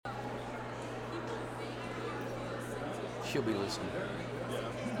she'll be listening.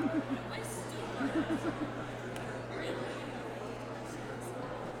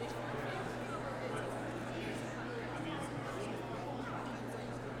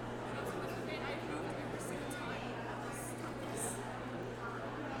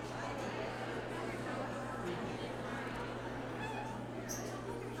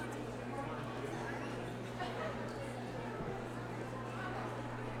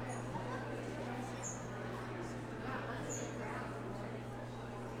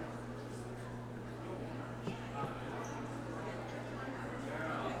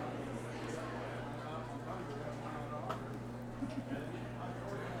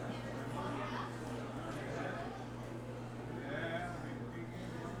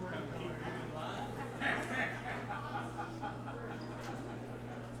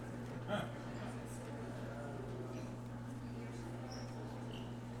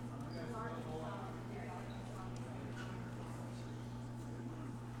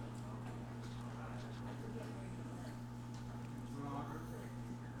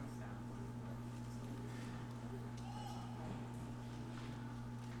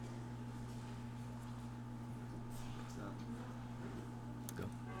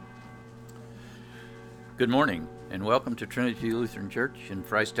 Good morning, and welcome to Trinity Lutheran Church in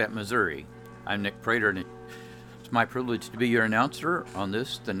Freistatt, Missouri. I'm Nick Prater, and it's my privilege to be your announcer on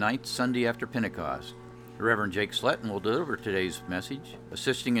this, the 9th Sunday after Pentecost. Reverend Jake Sletton will deliver today's message.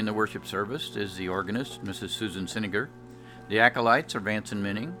 Assisting in the worship service is the organist, Mrs. Susan Sinniger. The acolytes are Vanson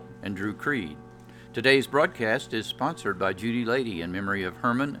Minning and Drew Creed. Today's broadcast is sponsored by Judy Lady in memory of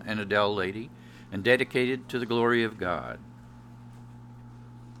Herman and Adele Lady and dedicated to the glory of God.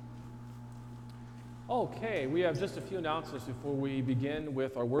 Okay, we have just a few announcements before we begin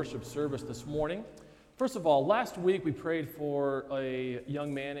with our worship service this morning. First of all, last week we prayed for a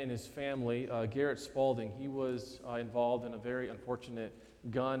young man and his family, Garrett Spalding. He was involved in a very unfortunate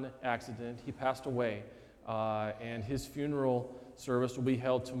gun accident. He passed away, and his funeral service will be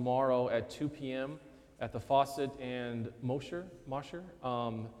held tomorrow at 2 p.m. at the Freistatt and Mosher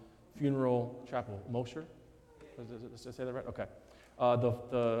Funeral Chapel. Mosher? Did I say that right? Okay.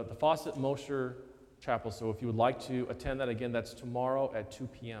 The Freistatt Mosher Chapel. So if you would like to attend that, again, that's tomorrow at 2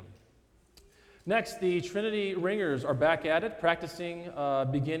 p.m. Next, the Trinity Ringers are back at it, practicing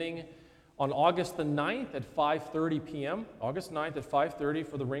beginning on August the 9th at 5:30 p.m. August 9th at 5:30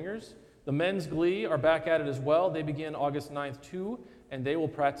 for the Ringers. The men's glee are back at it as well. They begin August 9th too, and they will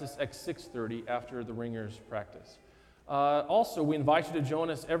practice at 6:30 after the Ringers practice. Also, we invite you to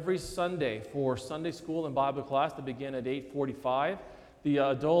join us every Sunday for Sunday school and Bible class that begin at 8:45. The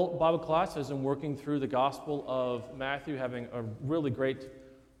adult Bible class has been working through the Gospel of Matthew, having a really great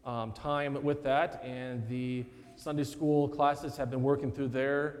time with that, and the Sunday school classes have been working through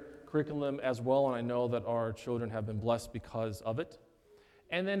their curriculum as well, and I know that our children have been blessed because of it.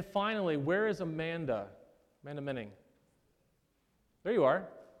 And then finally, where is Amanda? Amanda Menning. There you are.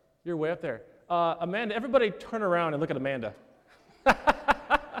 You're way up there. Amanda, everybody turn around and look at Amanda.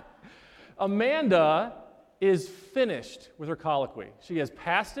 Amanda is finished with her colloquy. She has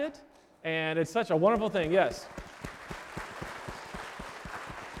passed it, and it's such a wonderful thing, yes.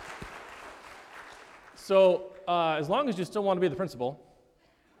 So as long as you still want to be the principal,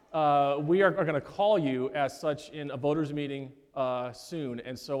 we are going to call you as such in a voters meeting soon.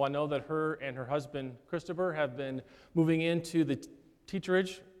 And so I know that her and her husband, Christopher, have been moving into the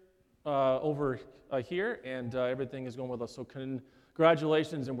teacherage over here, and everything is going with us. So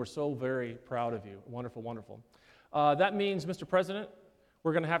congratulations, and we're so very proud of you. Wonderful, wonderful. That means, Mr. President,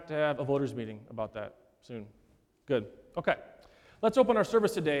 we're going to have a voters meeting about that soon. Good. Okay. Let's open our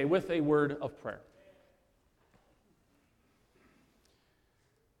service today with a word of prayer.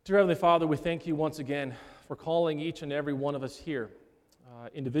 Dear Heavenly Father, we thank you once again for calling each and every one of us here,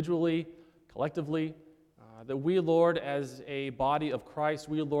 individually, collectively, that we, Lord, as a body of Christ,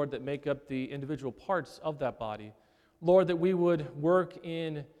 we, Lord, that make up the individual parts of that body, Lord, that we would work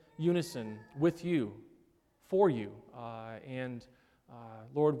in unison with you, for you.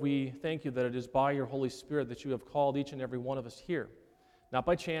 Lord, we thank you that it is by your Holy Spirit that you have called each and every one of us here, not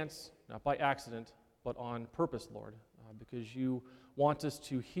by chance, not by accident, but on purpose, Lord, because you want us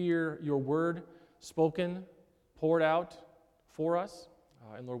to hear your word spoken, poured out for us.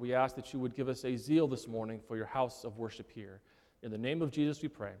 And Lord, we ask that you would give us a zeal this morning for your house of worship here. In the name of Jesus we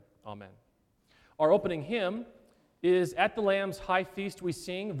pray. Amen. Our opening hymn is At the Lamb's High Feast We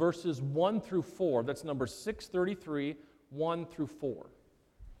Sing, verses 1 through 4. That's number 633, 1 through 4.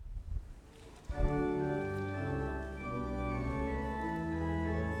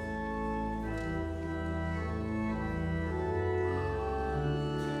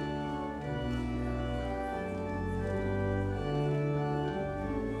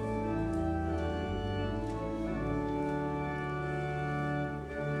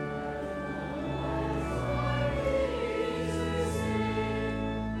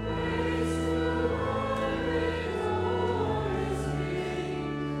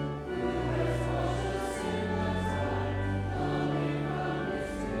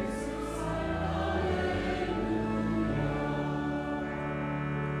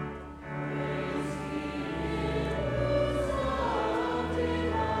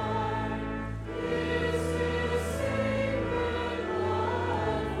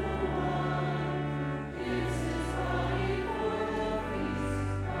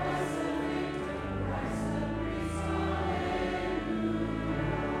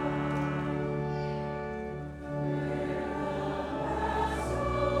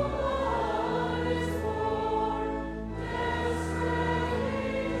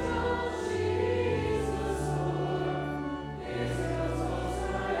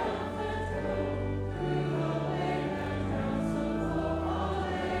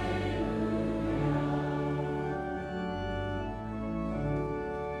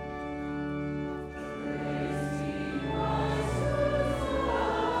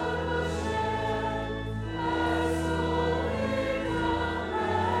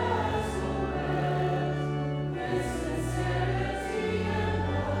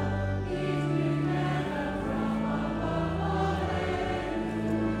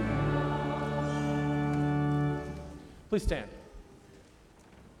 Please stand.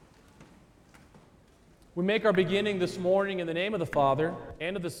 We make our beginning this morning in the name of the Father,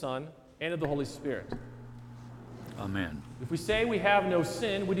 and of the Son, and of the Holy Spirit. Amen. If we say we have no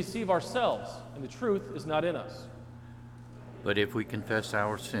sin, we deceive ourselves, and the truth is not in us. But if we confess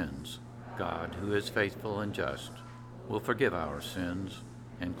our sins, God, who is faithful and just, will forgive our sins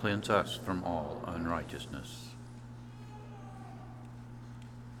and cleanse us from all unrighteousness.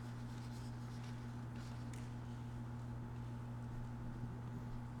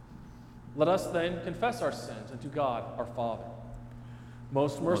 Let us then confess our sins unto God our Father.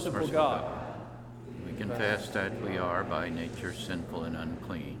 Most merciful God, we confess that we are by nature sinful and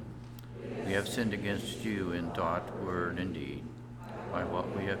unclean. We have sinned against you in thought, word, and deed, by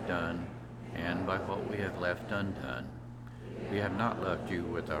what we have done and by what we have left undone. We have not loved you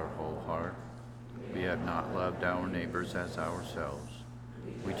with our whole heart. We have not loved our neighbors as ourselves.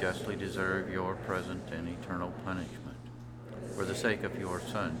 We justly deserve your present and eternal punishment. For the sake of your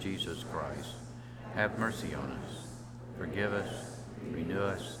Son, Jesus Christ, have mercy on us. Forgive us, renew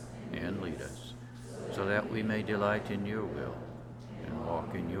us, and lead us, so that we may delight in your will and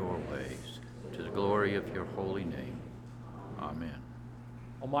walk in your ways, to the glory of your holy name. Amen.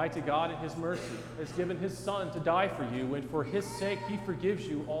 Almighty God, in his mercy, has given his Son to die for you, and for his sake he forgives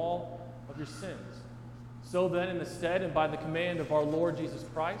you all of your sins. So then, in the stead and by the command of our Lord Jesus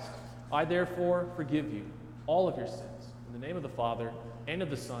Christ, I therefore forgive you all of your sins, in the name of the Father, and of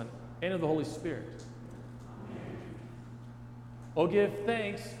the Son, and of the Holy Spirit. Amen. O give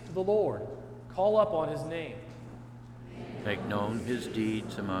thanks to the Lord. Call up on his name. Make known his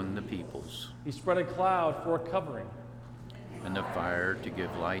deeds among the peoples. He spread a cloud for a covering, and the fire to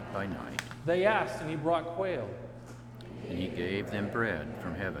give light by night. They asked, and he brought quail. And he gave them bread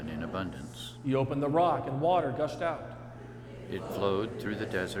from heaven in abundance. He opened the rock, and water gushed out. It flowed through the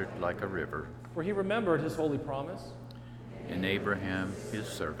desert like a river. For he remembered his holy promise. And Abraham, his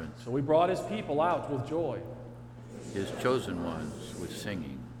servant. So he brought his people out with joy. His chosen ones with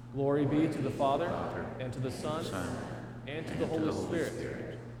singing. Glory be to the Father, and to the Son, and to the Holy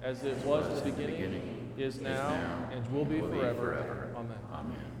Spirit, as it was in the beginning, is now, and will be forever. Amen.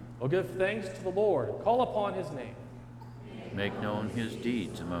 Amen. Oh, give thanks to the Lord. Call upon his name. Make known his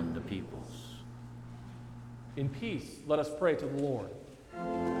deeds among the peoples. In peace, let us pray to the Lord.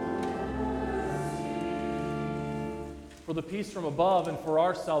 For the peace from above and for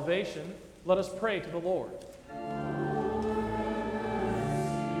our salvation, let us pray to the Lord.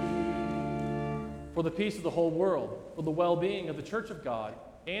 For the peace of the whole world, for the well-being of the Church of God,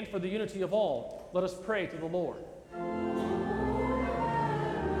 and for the unity of all, let us pray to the Lord.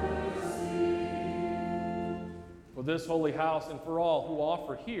 For this holy house and for all who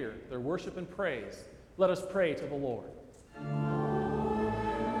offer here their worship and praise, let us pray to the Lord.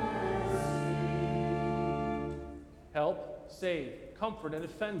 Help, save, comfort, and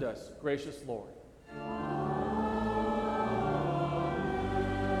defend us, gracious Lord.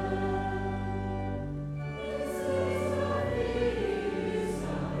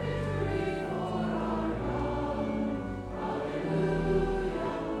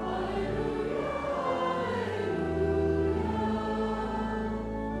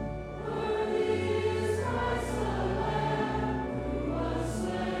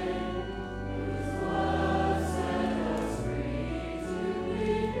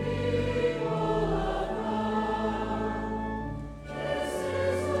 People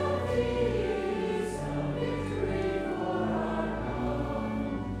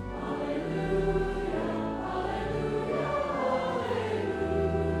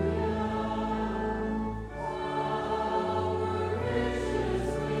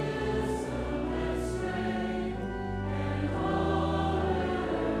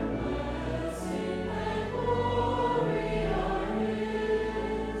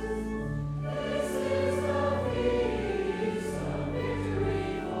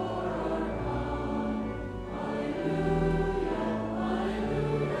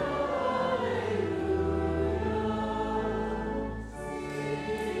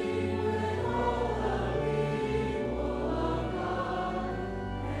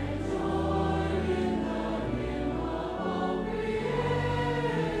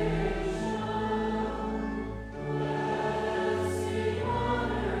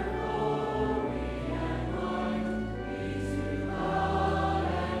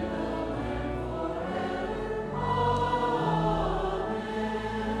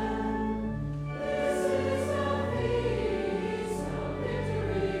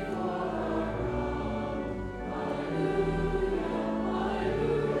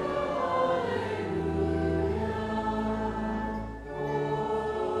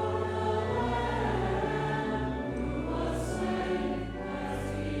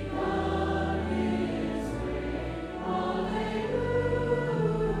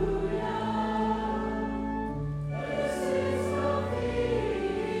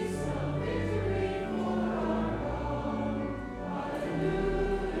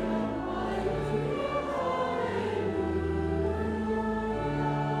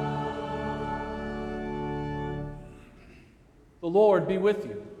The Lord be with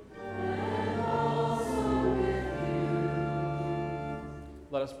you. And also with you.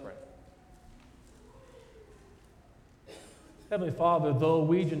 Let us pray. Heavenly Father, though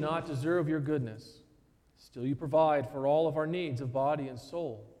we do not deserve your goodness, still you provide for all of our needs of body and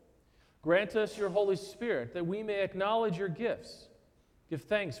soul. Grant us your Holy Spirit that we may acknowledge your gifts, give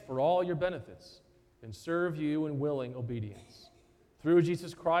thanks for all your benefits, and serve you in willing obedience. Through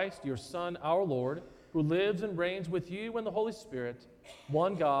Jesus Christ, your Son, our Lord, who lives and reigns with you and the Holy Spirit,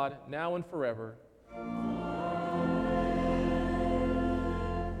 one God, now and forever.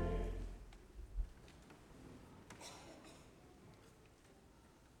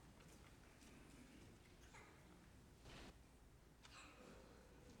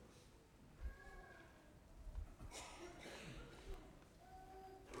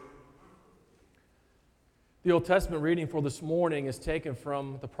 The Old Testament reading for this morning is taken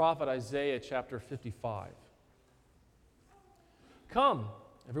from the prophet Isaiah chapter 55. Come,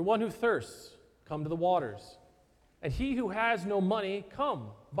 everyone who thirsts, come to the waters. And he who has no money, come,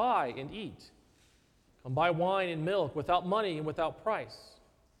 buy and eat. Come buy wine and milk without money and without price.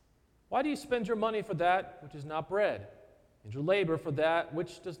 Why do you spend your money for that which is not bread, and your labor for that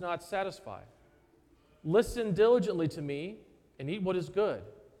which does not satisfy? Listen diligently to me and eat what is good,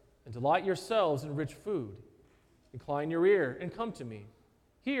 and delight yourselves in rich food. Incline your ear and come to me.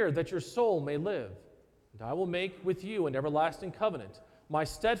 Hear that your soul may live, and I will make with you an everlasting covenant, my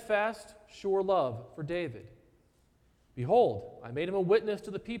steadfast, sure love for David. Behold, I made him a witness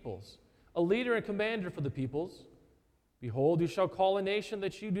to the peoples, a leader and commander for the peoples. Behold, you shall call a nation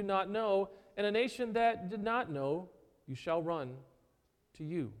that you do not know, and a nation that did not know you shall run to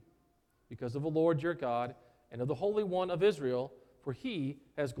you, because of the Lord your God and of the Holy One of Israel, for he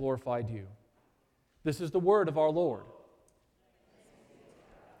has glorified you. This is the word of our Lord.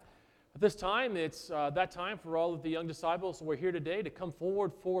 At this time, it's that time for all of the young disciples who are here today to come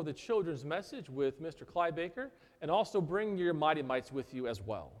forward for the children's message with Mr. Clyde Baker, and also bring your Mighty Mites with you as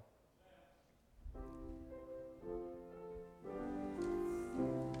well.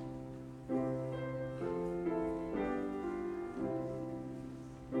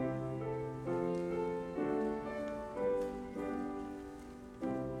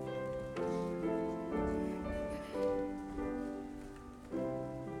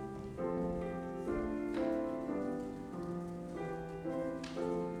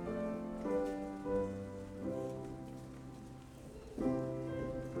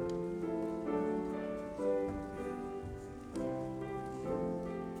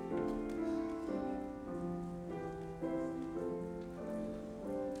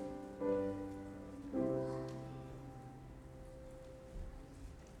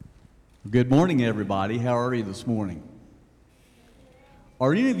 Good morning, everybody. How are you this morning?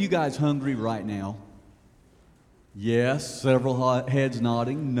 Are any of you guys hungry right now? Yes, several heads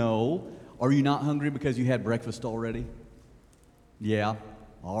nodding. No. Are you not hungry because you had breakfast already? Yeah.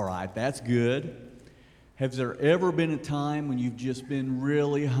 All right, that's good. Has there ever been a time when you've just been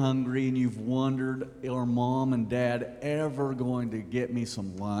really hungry and you've wondered, are Mom and Dad ever going to get me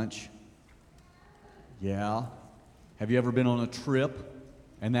some lunch? Yeah. Have you ever been on a trip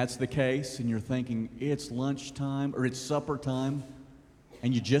and that's the case, and you're thinking it's lunchtime or it's supper time,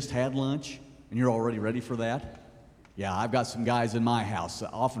 and you just had lunch, and you're already ready for that? Yeah, I've got some guys in my house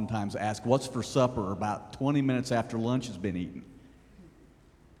that oftentimes ask, what's for supper about 20 minutes after lunch has been eaten?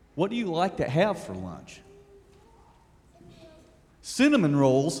 What do you like to have for lunch? Cinnamon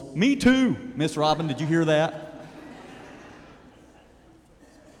rolls. Me too. Miss Robin, did you hear that?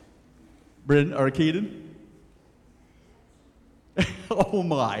 Brendan or Keaton? Oh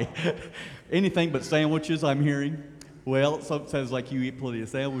my. Anything but sandwiches, I'm hearing. Well, it sounds like you eat plenty of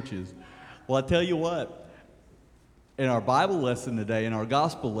sandwiches. Well, I tell you what, in our Bible lesson today, in our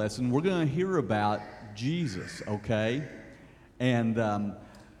gospel lesson, we're going to hear about Jesus, okay? And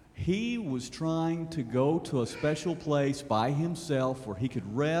he was trying to go to a special place by himself where he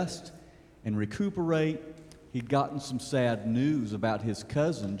could rest and recuperate. He'd gotten some sad news about his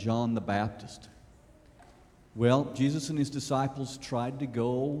cousin, John the Baptist. Well, Jesus and his disciples tried to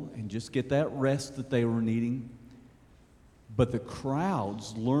go and just get that rest that they were needing. But the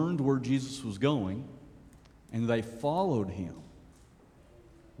crowds learned where Jesus was going, and they followed him.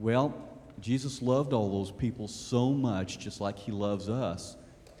 Well, Jesus loved all those people so much, just like he loves us,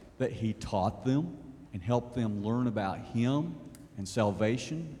 that he taught them and helped them learn about him and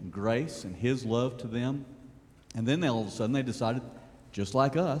salvation and grace and his love to them. And then all of a sudden they decided, just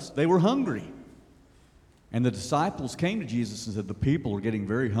like us, they were hungry. And the disciples came to Jesus and said, the people are getting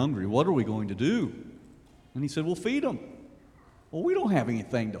very hungry. What are we going to do? And he said, well, feed them. Well, we don't have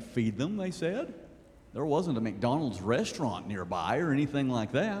anything to feed them, they said. There wasn't a McDonald's restaurant nearby or anything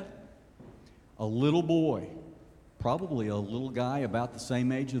like that. A little boy, probably a little guy about the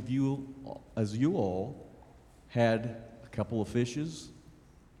same age as you all, had a couple of fishes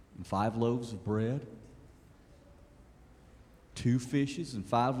and 5 loaves of bread. 2 fishes and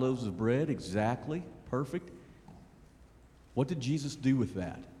 5 loaves of bread, exactly, perfect. What did Jesus do with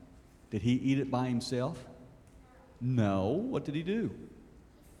that? Did he eat it by himself? No. What did he do?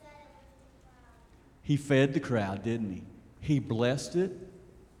 He fed the crowd, didn't he? He blessed it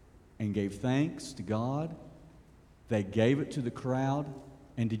and gave thanks to God. They gave it to the crowd,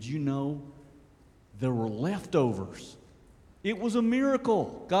 and did you know there were leftovers? It was a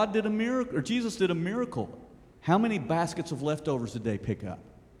miracle. God did a miracle, or Jesus did a miracle. How many baskets of leftovers did they pick up?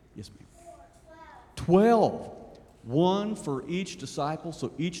 Yes, ma'am. 12. 1 for each disciple,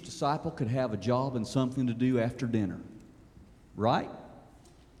 so each disciple could have a job and something to do after dinner. Right?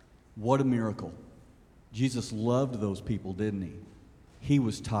 What a miracle. Jesus loved those people, didn't he? He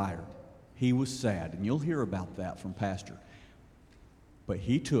was tired. He was sad, and you'll hear about that from Pastor. But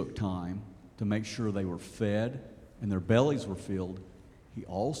he took time to make sure they were fed and their bellies were filled. He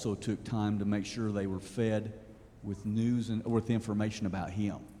also took time to make sure they were fed with news and with information about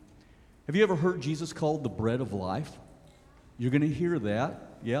him. Have you ever heard Jesus called the bread of life? You're going to hear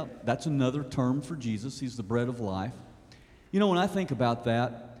that. Yeah, that's another term for Jesus. He's the bread of life. You know, when I think about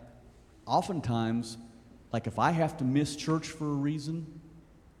that, oftentimes, like if I have to miss church for a reason,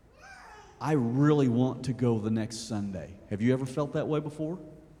 I really want to go the next Sunday. Have you ever felt that way before?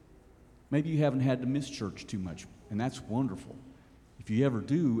 Maybe you haven't had to miss church too much, and that's wonderful. If you ever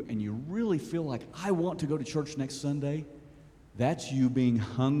do, and you really feel like, I want to go to church next Sunday, that's you being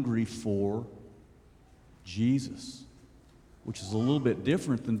hungry for Jesus, which is a little bit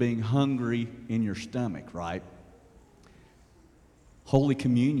different than being hungry in your stomach, right? Holy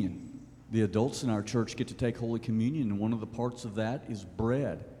Communion. The adults in our church get to take Holy Communion, and one of the parts of that is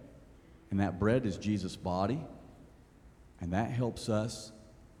bread. And that bread is Jesus' body, and that helps us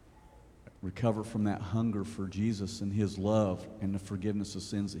recover from that hunger for Jesus and his love and the forgiveness of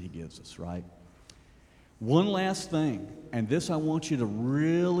sins that he gives us, right? One last thing, and this I want you to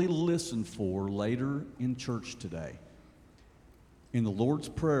really listen for later in church today. In the Lord's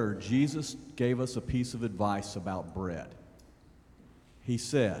Prayer, Jesus gave us a piece of advice about bread. He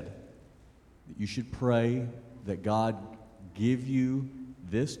said that you should pray that God give you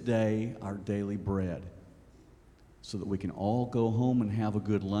this day our daily bread, so that we can all go home and have a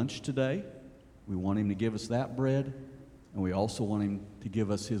good lunch today. We want him to give us that bread, and we also want him to give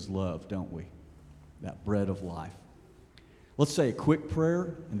us his love, don't we? That bread of life. Let's say a quick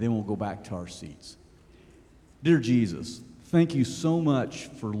prayer, and then we'll go back to our seats. Dear Jesus, thank you so much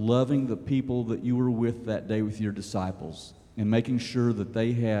for loving the people that you were with that day with your disciples and making sure that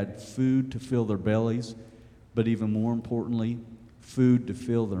they had food to fill their bellies, but even more importantly, food to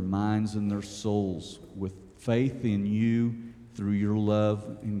fill their minds and their souls with faith in you through your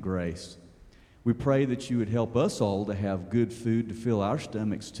love and grace. We pray that you would help us all to have good food to fill our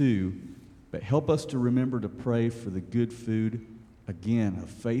stomachs too, but help us to remember to pray for the good food, again, of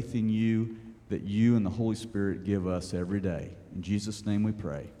faith in you that you and the Holy Spirit give us every day. In Jesus' name we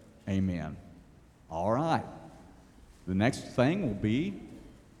pray. Amen. All right. The next thing will be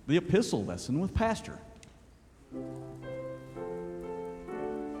the epistle lesson with Pastor.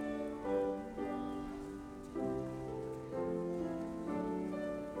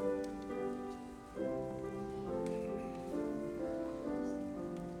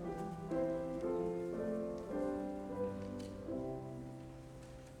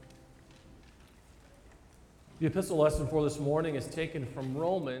 The epistle lesson for this morning is taken from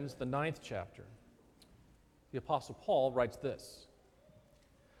Romans, the 9th chapter. The Apostle Paul writes this: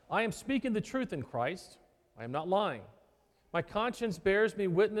 I am speaking the truth in Christ. I am not lying. My conscience bears me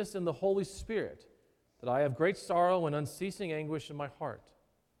witness in the Holy Spirit that I have great sorrow and unceasing anguish in my heart.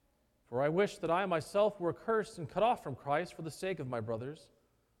 For I wish that I myself were accursed and cut off from Christ for the sake of my brothers,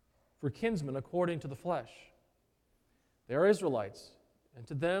 for kinsmen according to the flesh. They are Israelites, and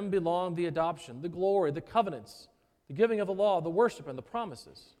to them belong the adoption, the glory, the covenants, the giving of the law, the worship, and the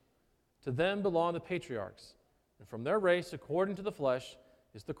promises. To them belong the patriarchs, and from their race, according to the flesh,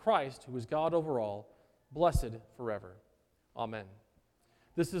 is the Christ, who is God over all, blessed forever. Amen.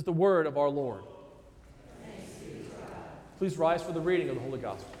 This is the word of our Lord. Thanks be to God. Please rise for the reading of the Holy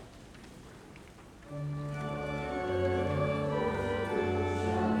Gospel.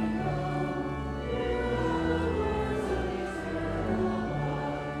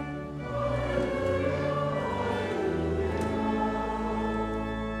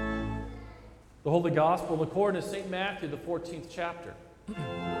 The Holy Gospel according to St. Matthew, the 14th chapter.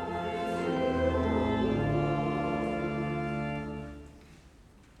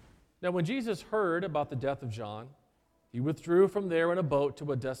 Now when Jesus heard about the death of John, he withdrew from there in a boat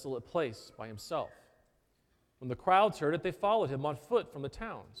to a desolate place by himself. When the crowds heard it, they followed him on foot from the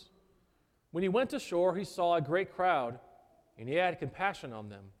towns. When he went ashore, he saw a great crowd, and he had compassion on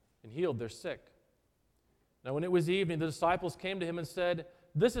them and healed their sick. Now when it was evening, the disciples came to him and said,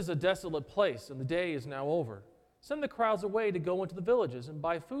 "This is a desolate place, and the day is now over. Send the crowds away to go into the villages and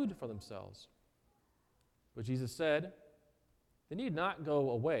buy food for themselves." But Jesus said, "They need not go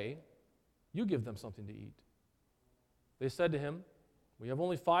away. You give them something to eat." They said to him, "We have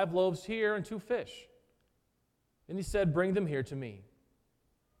only 5 loaves here and 2 fish." And he said, "Bring them here to me."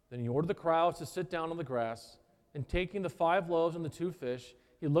 Then he ordered the crowds to sit down on the grass, and taking the 5 loaves and the 2 fish,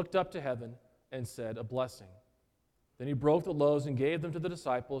 he looked up to heaven and said a blessing. Then he broke the loaves and gave them to the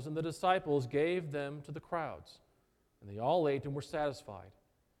disciples, and the disciples gave them to the crowds. And they all ate and were satisfied.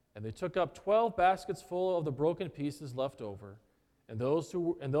 And they took up 12 baskets full of the broken pieces left over. And those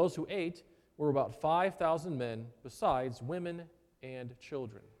who ate were about 5,000 men, besides women and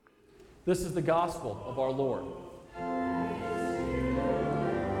children. This is the gospel of our Lord.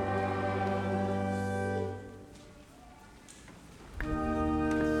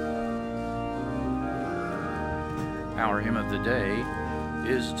 Our hymn of the day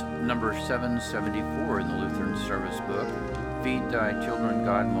is number 774 in the Lutheran service book, "Feed Thy Children,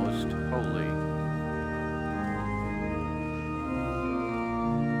 God Most Holy."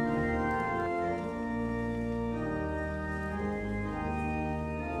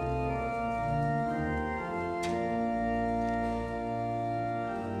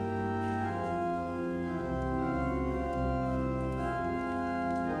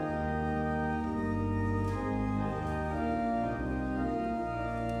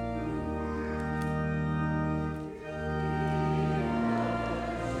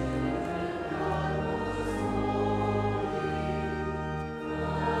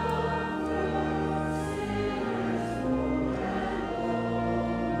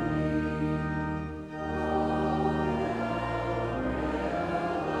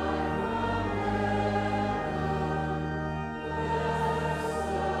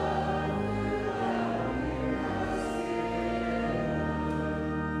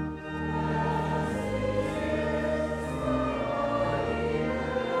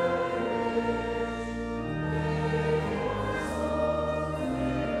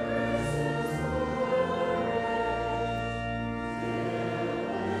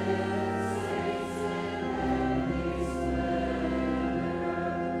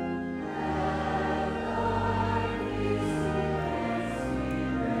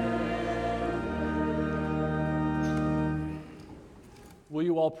 Will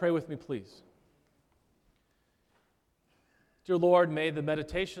you all pray with me, please? Dear Lord, may the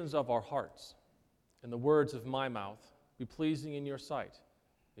meditations of our hearts and the words of my mouth be pleasing in your sight.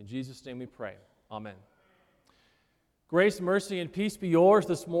 In Jesus' name we pray. Amen. Grace, mercy, and peace be yours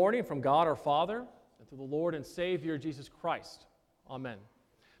this morning from God our Father and through the Lord and Savior Jesus Christ. Amen.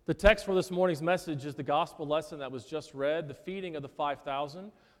 The text for this morning's message is the gospel lesson that was just read, the feeding of the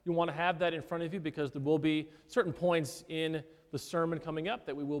 5,000. You want to have that in front of you because there will be certain points in the sermon coming up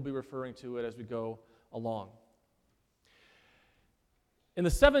that we will be referring to it as we go along. In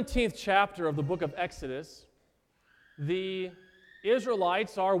the 17th chapter of the book of Exodus, the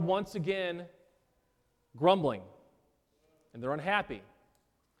Israelites are once again grumbling, and they're unhappy.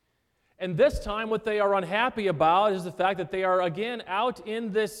 And this time what they are unhappy about is the fact that they are again out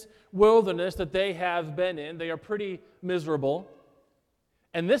in this wilderness that they have been in. They are pretty miserable.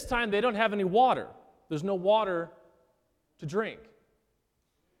 And this time they don't have any water. There's no water to drink.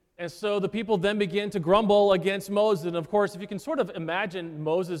 And so the people then begin to grumble against Moses. And of course, if you can sort of imagine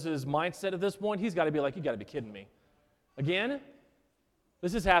Moses' mindset at this point, he's got to be like, you got to be kidding me. Again?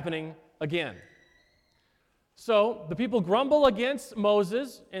 This is happening again. So the people grumble against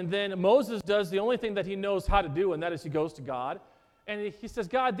Moses, and then Moses does the only thing that he knows how to do, and that is he goes to God. And he says,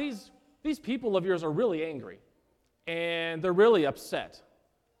 God, these people of yours are really angry, and they're really upset.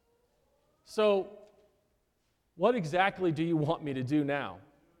 So what exactly do you want me to do now?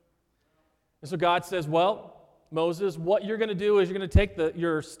 And so God says, well, Moses, what you're going to do is you're going to take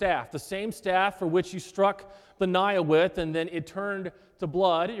your staff, the same staff for which you struck the Nile with, and then it turned to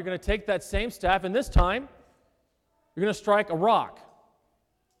blood. You're going to take that same staff, and this time, you're going to strike a rock.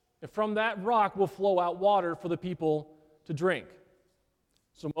 And from that rock will flow out water for the people to drink.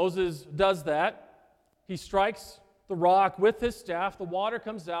 So Moses does that. He strikes the rock with his staff. The water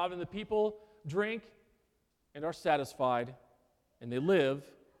comes out, and the people drink and are satisfied, and they live,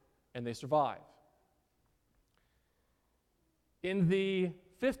 and they survive. In the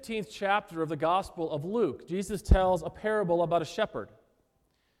 15th chapter of the Gospel of Luke, Jesus tells a parable about a shepherd.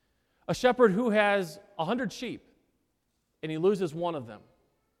 A shepherd who has 100 sheep, and he loses one of them.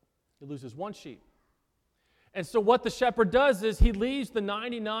 He loses one sheep. And so what the shepherd does is he leaves the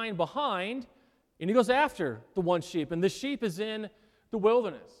 99 behind, and he goes after the one sheep. And the sheep is in the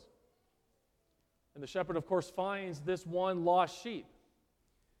wilderness. And the shepherd, of course, finds this one lost sheep.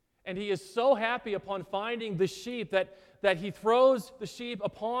 And he is so happy upon finding the sheep that he throws the sheep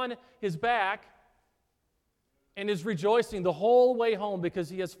upon his back and is rejoicing the whole way home because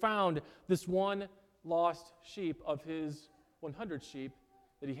he has found this one lost sheep of his 100 sheep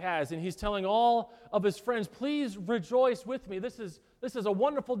that he has. And he's telling all of his friends, please rejoice with me. This is a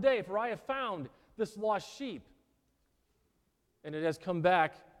wonderful day, for I have found this lost sheep, and it has come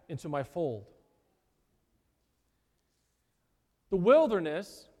back into my fold. The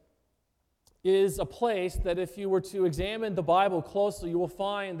wilderness is a place that if you were to examine the Bible closely, you will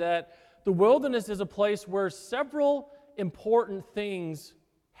find that the wilderness is a place where several important things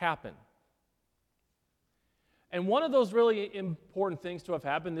happen. And one of those really important things to have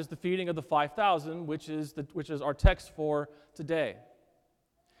happened is the feeding of the 5,000, which is our text for today.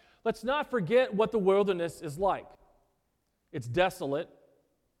 Let's not forget what the wilderness is like. It's desolate.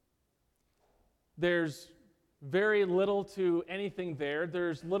 There's very little to anything there.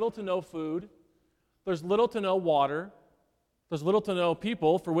 There's little to no food. There's little to no water. There's little to no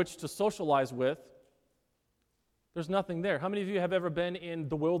people for which to socialize with. There's nothing there. How many of you have ever been in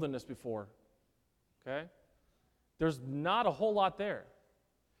the wilderness before? Okay? There's not a whole lot there.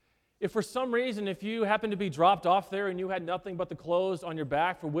 If for some reason, if you happen to be dropped off there and you had nothing but the clothes on your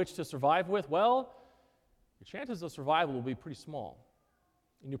back for which to survive with, well, your chances of survival will be pretty small.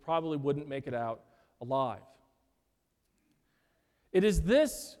 And you probably wouldn't make it out alive. It is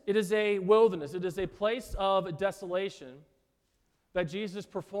a wilderness, it is a place of desolation that Jesus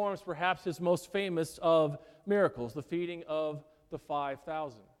performs perhaps his most famous of miracles, the feeding of the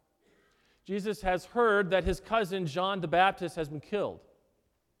 5,000. Jesus has heard that his cousin John the Baptist has been killed.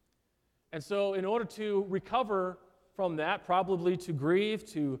 And so in order to recover from that, probably to grieve,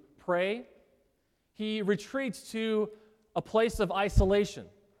 to pray, he retreats to a place of isolation.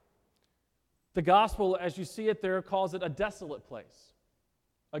 The gospel, as you see it there, calls it a desolate place.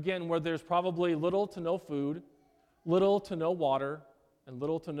 Again, where there's probably little to no food, little to no water, and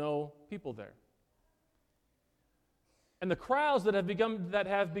little to no people there. And the crowds that have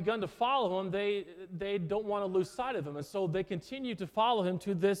begun to follow him, they don't want to lose sight of him, and so they continue to follow him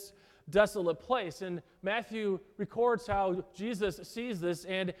to this desolate place. And Matthew records how Jesus sees this,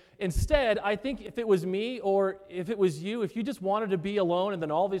 and instead, I think if it was me or if it was you, if you just wanted to be alone and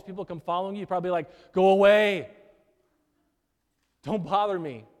then all these people come following you, you'd probably be like, go away. Don't bother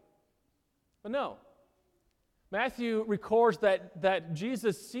me. But no. Matthew records that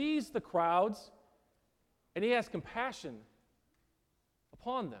Jesus sees the crowds and he has compassion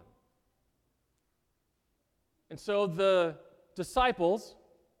upon them. And so the disciples,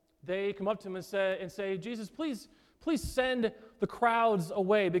 they come up to him and say, Jesus, please send the crowds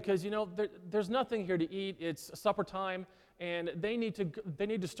away because, there's nothing here to eat. It's supper time, and they need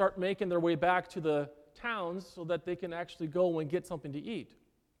to start making their way back to the towns so that they can actually go and get something to eat.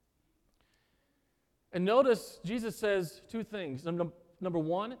 And notice Jesus says two things. Number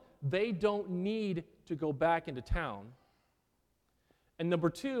one, they don't need to go back into town. And number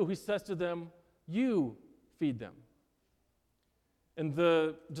two, he says to them, you feed them. And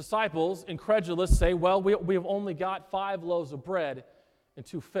the disciples, incredulous, say, well, we have only got 5 loaves of bread and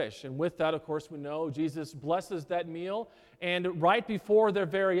 2 fish. And with that, of course, we know Jesus blesses that meal. And right before their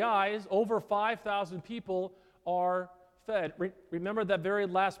very eyes, over 5,000 people are fed. Remember that very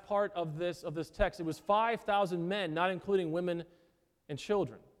last part of this text. It was 5,000 men, not including women and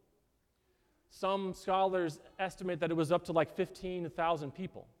children. Some scholars estimate that it was up to like 15,000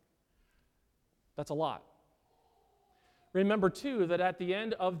 people. That's a lot. Remember, too, that at the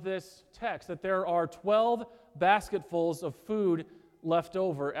end of this text, that there are 12 basketfuls of food left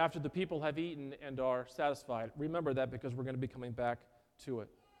over after the people have eaten and are satisfied. Remember that because we're going to be coming back to it.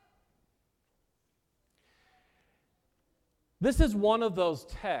 This is one of those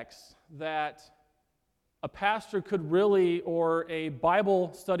texts that a pastor could really, or a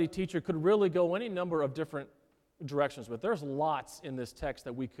Bible study teacher could really go any number of different directions with. There's lots in this text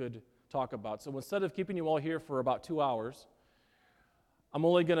that we could talk about. So instead of keeping you all here for about 2 hours, I'm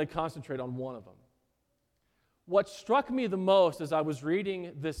only going to concentrate on one of them. What struck me the most as I was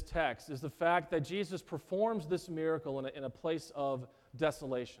reading this text is the fact that Jesus performs this miracle in a place of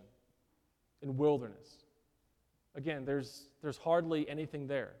desolation, in wilderness. Again, there's hardly anything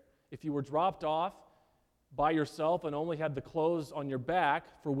there. If you were dropped off by yourself and only had the clothes on your back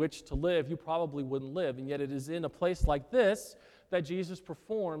for which to live, you probably wouldn't live. And yet it is in a place like this that Jesus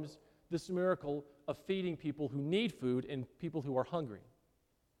performs this miracle of feeding people who need food and people who are hungry.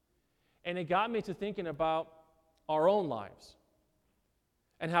 And it got me to thinking about our own lives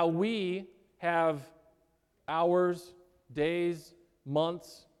and how we have hours, days,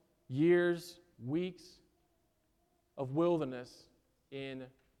 months, years, weeks of wilderness in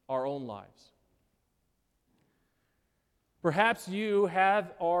our own lives. Perhaps you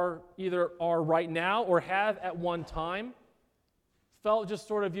have, or either are right now or have at one time felt just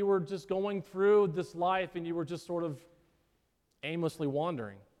sort of you were just going through this life and you were just sort of aimlessly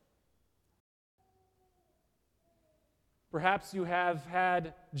wandering. Perhaps you have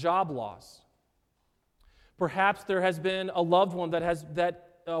had job loss. Perhaps there has been a loved one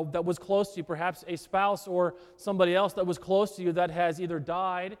that was close to you, perhaps a spouse or somebody else that was close to you that has either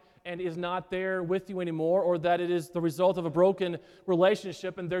died and is not there with you anymore, or that it is the result of a broken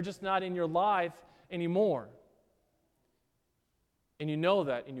relationship and they're just not in your life anymore. And you know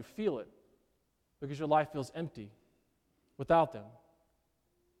that and you feel it because your life feels empty without them.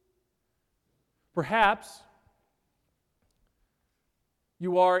 Perhaps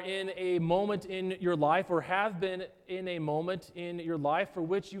you are in a moment in your life or have been in a moment in your life for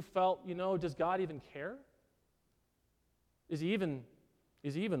which you felt, does God even care? Is He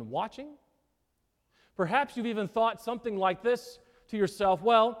even watching? Perhaps you've even thought something like this to yourself,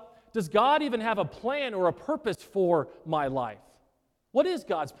 well, does God even have a plan or a purpose for my life? What is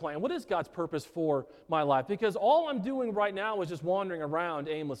God's plan? What is God's purpose for my life? Because all I'm doing right now is just wandering around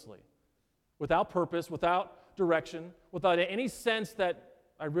aimlessly, without purpose, without direction, without any sense that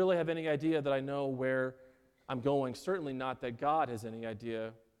I really have any idea that I know where I'm going. Certainly not that God has any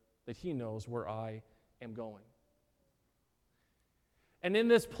idea that He knows where I am going. And in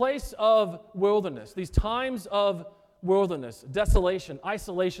this place of wilderness, these times of wilderness, desolation,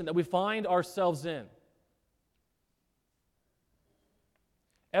 isolation that we find ourselves in,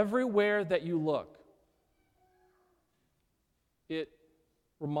 everywhere that you look, it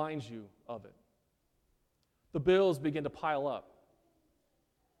reminds you of it. The bills begin to pile up.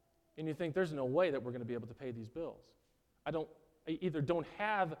 And you think, there's no way that we're going to be able to pay these bills. I either don't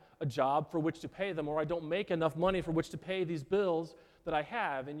have a job for which to pay them, or I don't make enough money for which to pay these bills that I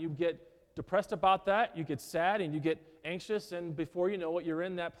have. And you get depressed about that, you get sad, and you get anxious, and before you know it, you're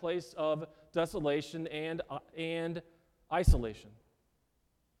in that place of desolation and isolation.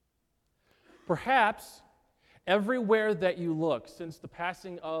 Perhaps everywhere that you look, since the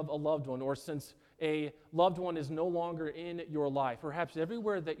passing of a loved one, or since a loved one is no longer in your life, perhaps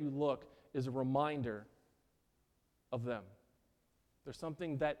everywhere that you look is a reminder of them. There's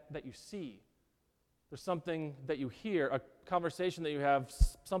something that you see. There's something that you hear, a conversation that you have,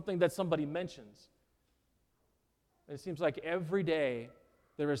 something that somebody mentions. And it seems like every day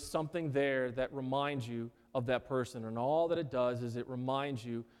there is something there that reminds you of that person, and all that it does is it reminds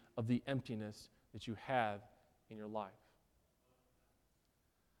you of the emptiness that you have in your life.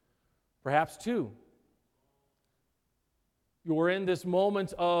 Perhaps, too, you're in this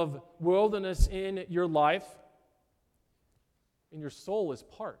moment of wilderness in your life, and your soul is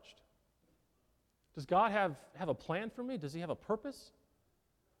parched. Does God have a plan for me? Does He have a purpose?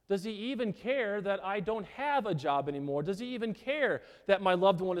 Does He even care that I don't have a job anymore? Does He even care that my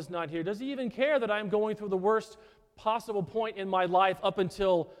loved one is not here? Does He even care that I'm going through the worst possible point in my life up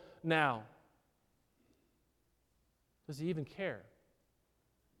until now? Does He even care?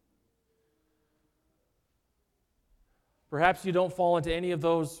 Perhaps you don't fall into any of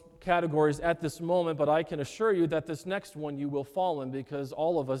those categories at this moment, but I can assure you that this next one you will fall in, because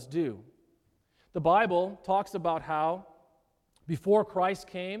all of us do. The Bible talks about how before Christ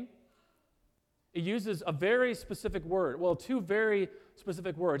came, it uses a very specific word. Well, two very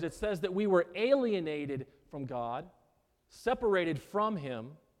specific words. It says that we were alienated from God, separated from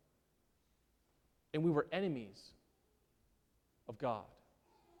Him, and we were enemies of God.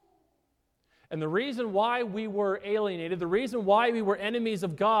 And the reason why we were alienated, the reason why we were enemies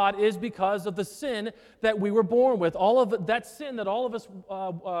of God, is because of the sin that we were born with. All of that sin that all of us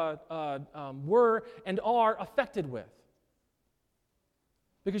were and are affected with.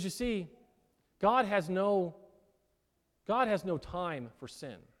 Because you see, God has no time for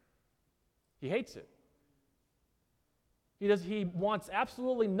sin. He hates it. He wants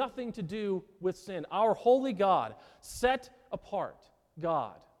absolutely nothing to do with sin. Our holy God, set apart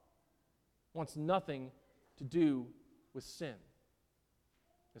God, wants nothing to do with sin.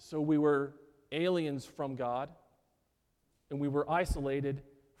 And so we were aliens from God, and we were isolated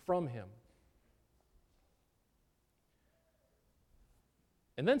from Him.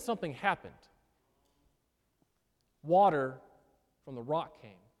 And then something happened. Water from the rock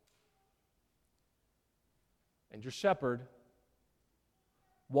came. And your shepherd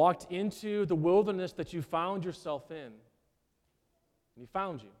walked into the wilderness that you found yourself in. And He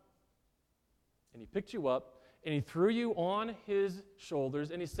found you. And He picked you up, and He threw you on His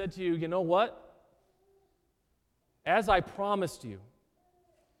shoulders, and He said to you, you know what? As I promised you,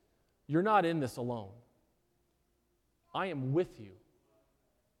 you're not in this alone. I am with you.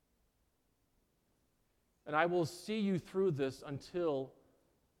 And I will see you through this until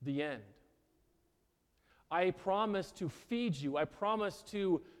the end. I promise to feed you. I promise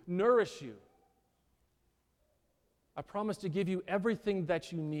to nourish you. I promise to give you everything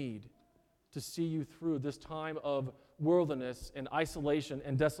that you need to see you through this time of wilderness and isolation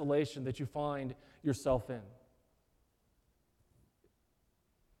and desolation that you find yourself in.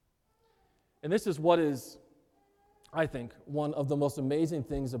 And this is what is, I think, one of the most amazing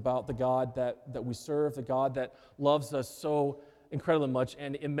things about the God that we serve, the God that loves us so incredibly much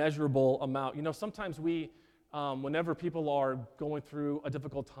and immeasurable amount. You know, sometimes we, whenever people are going through a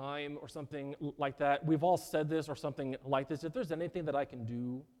difficult time or something like that, we've all said this or something like this: if there's anything that I can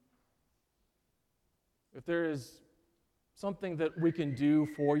do, if there is something that we can do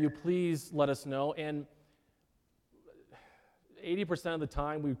for you, please let us know. And 80% of the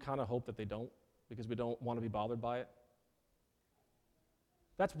time, we kind of hope that they don't, because we don't want to be bothered by it.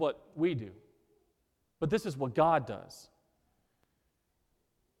 That's what we do. But this is what God does.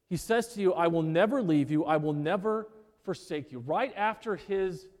 He says to you, I will never leave you, I will never forsake you. Right after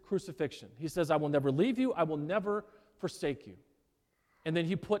His crucifixion, He says, I will never leave you, I will never forsake you. And then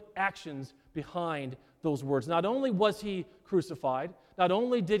He put actions behind those words. Not only was He crucified, not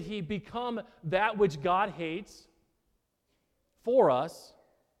only did He become that which God hates for us,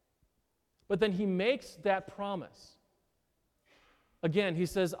 but then He makes that promise. Again, He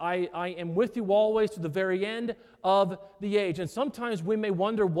says, I am with you always to the very end of the age. And sometimes we may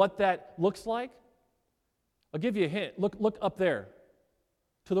wonder what that looks like. I'll give you a hint. Look up there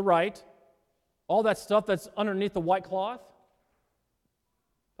to the right. All that stuff that's underneath the white cloth,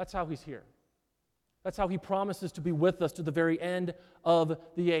 that's how He's here. That's how He promises to be with us to the very end of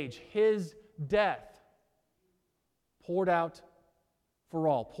the age. His death poured out for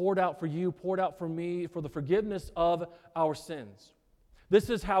all, poured out for you, poured out for me, for the forgiveness of our sins. This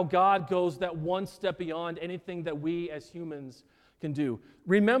is how God goes that one step beyond anything that we as humans can do.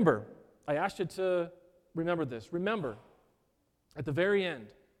 Remember, I asked you to remember this. Remember, at the very end,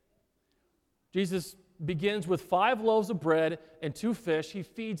 Jesus begins with 5 loaves of bread and 2 fish. He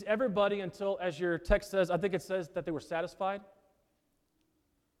feeds everybody until, as your text says, I think it says that they were satisfied.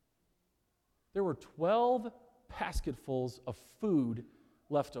 There were 12 basketfuls of food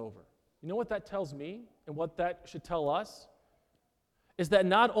left over. You know what that tells me and what that should tell us? Is that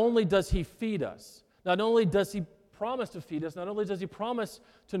not only does He feed us, not only does He promise to feed us, not only does He promise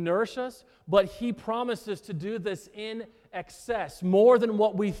to nourish us, but He promises to do this in excess, more than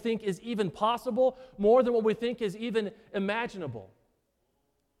what we think is even possible, more than what we think is even imaginable.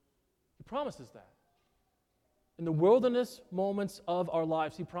 He promises that. In the wilderness moments of our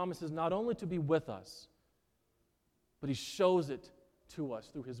lives, He promises not only to be with us, but He shows it to us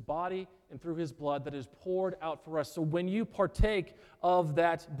through His body and through His blood that is poured out for us. So when you partake of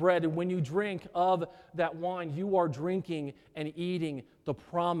that bread and when you drink of that wine, you are drinking and eating the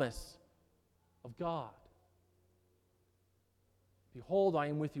promise of God. Behold, I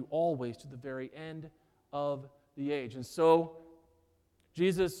am with you always to the very end of the age. And so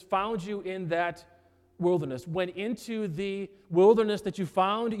Jesus found you in that wilderness, went into the wilderness that you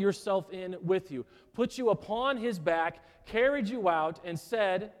found yourself in with you, put you upon His back, carried you out, and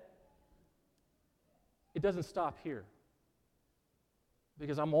said, it doesn't stop here,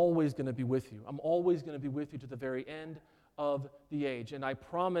 because I'm always going to be with you. I'm always going to be with you to the very end of the age. And I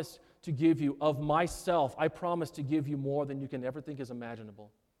promise to give you of myself, I promise to give you more than you can ever think is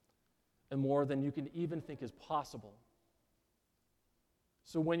imaginable, and more than you can even think is possible.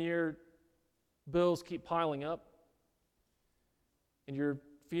 So when your bills keep piling up, and you're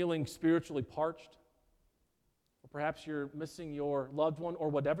feeling spiritually parched, or perhaps you're missing your loved one, or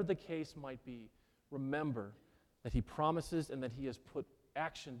whatever the case might be, remember that He promises and that He has put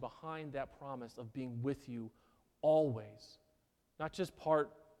action behind that promise of being with you always. Not just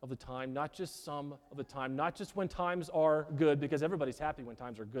part of the time, not just some of the time, not just when times are good, because everybody's happy when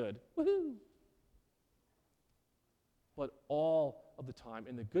times are good. Woohoo! But all of the time,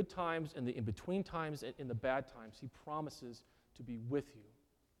 in the good times, in the in-between times, and in the bad times, He promises to be with you,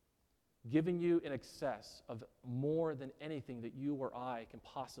 giving you in excess of more than anything that you or I can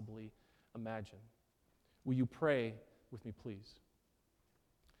possibly imagine. Will you pray with me, please?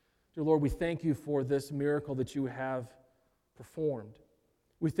 Dear Lord, we thank you for this miracle that you have performed.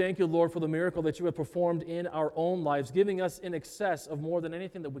 We thank you, Lord, for the miracle that you have performed in our own lives, giving us in excess of more than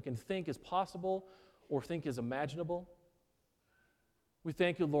anything that we can think is possible or think is imaginable. We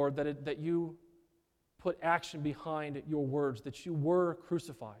thank you, Lord, that you put action behind your words, that you were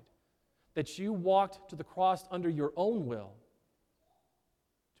crucified, that you walked to the cross under your own will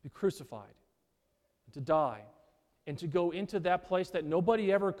to be crucified, and to die, and to go into that place that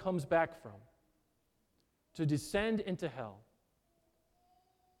nobody ever comes back from, to descend into hell,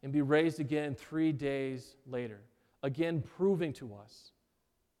 and be raised again 3 days later, again proving to us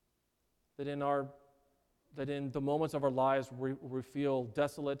that in the moments of our lives where we feel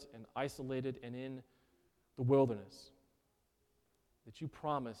desolate and isolated and in the wilderness, that you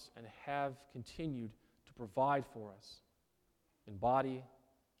promise and have continued to provide for us in body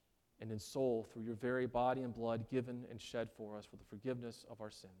and in soul through your very body and blood given and shed for us for the forgiveness of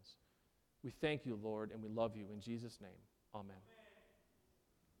our sins. We thank you, Lord, and we love you. In Jesus' name, amen.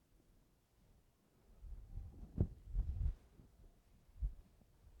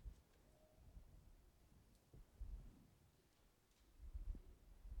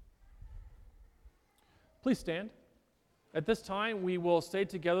 Please stand. At this time, we will say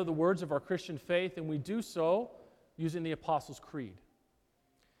together the words of our Christian faith, and we do so using the Apostles' Creed.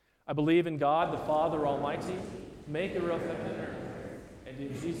 I believe in God, the Father Almighty, maker of heaven and earth, and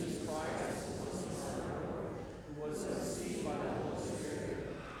in Jesus Christ, who was conceived by the Holy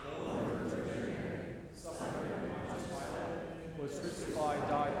Spirit, born of the Virgin Mary, suffered under Pontius Pilate, was crucified,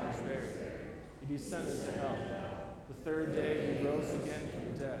 died, and was buried. He descended to hell. The third day he rose again from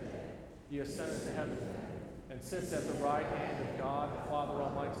the dead. He ascended to heaven and sits at the right hand of God, the Father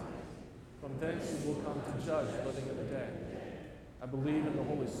Almighty. From thence he will come to judge the living and the dead. I believe in the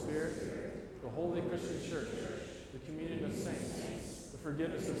Holy Spirit, the holy Christian church, the communion of saints, the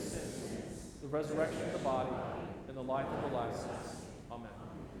forgiveness of sins, the resurrection of the body, and the life everlasting. Amen.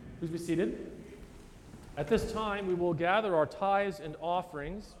 Please be seated. At this time, we will gather our tithes and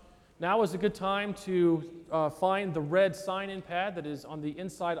offerings. Now is a good time to find the red sign-in pad that is on the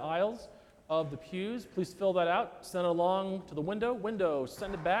inside aisles of the pews. Please fill that out, send it along to the window,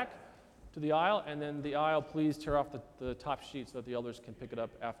 send it back to the aisle, and then the aisle, please tear off the top sheet so that the elders can pick it up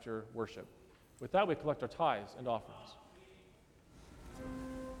after worship. With that, we collect our tithes and offerings.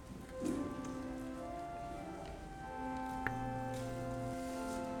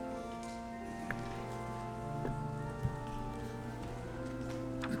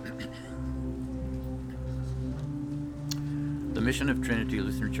 The mission of Trinity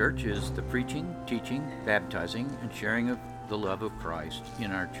Lutheran Church is the preaching, teaching, baptizing, and sharing of the love of Christ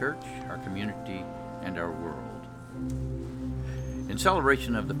in our church, our community, and our world. In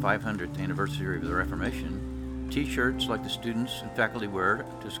celebration of the 500th anniversary of the Reformation, T-shirts like the students and faculty wear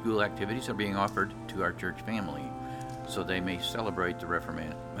to school activities are being offered to our church family, so they may celebrate the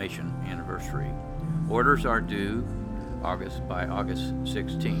Reformation anniversary. Orders are due by August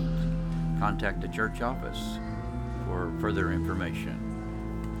 16th. Contact the church office for further information.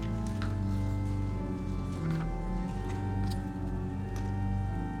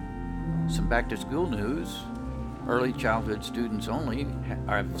 Some back-to-school news. Early childhood students only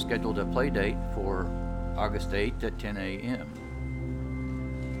have scheduled a play date for August 8th at 10 a.m.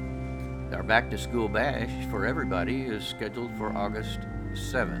 Our back-to-school bash for everybody is scheduled for August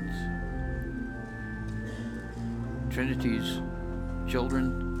 7th. Trinity's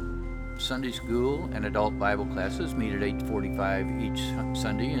children Sunday school and adult Bible classes meet at 8:45 each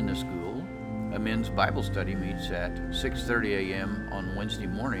Sunday in the school. A men's Bible study meets at 6:30 a.m. on Wednesday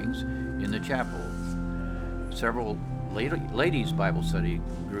mornings in the chapel. Several ladies' Bible study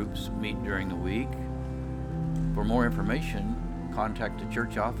groups meet during the week. For more information, contact the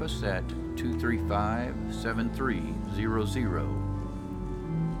church office at 235-7300.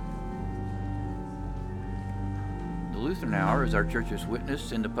 The Lutheran Hour is our church's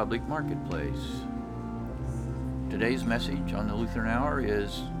witness in the public marketplace. Today's message on the Lutheran Hour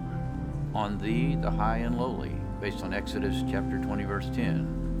is on Thee, the High and Lowly, based on Exodus chapter 20, verse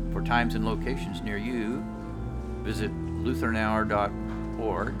 10. For times and locations near you, visit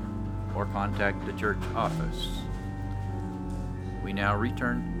lutheranhour.org or contact the church office. We now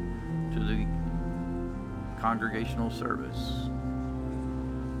return to the congregational service.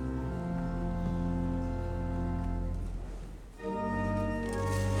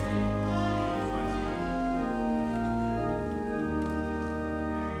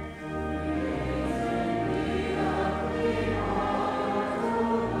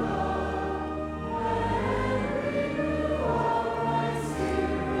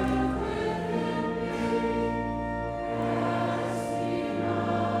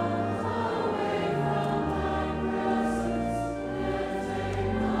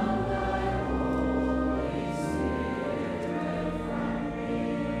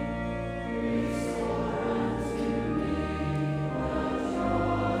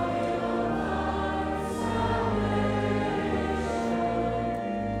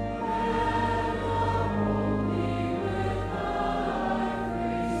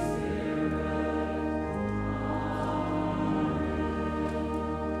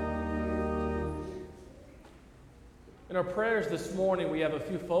 In our prayers this morning, we have a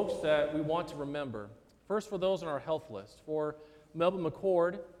few folks that we want to remember. First, for those on our health list, for Melvin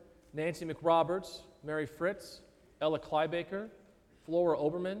McCord, Nancy McRoberts, Mary Fritz, Ella Kleibaker, Flora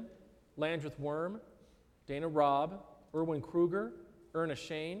Oberman, Landreth Worm, Dana Robb, Erwin Kruger, Erna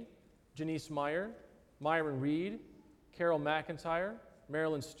Shane, Janice Meyer, Myron Reed, Carol McIntyre,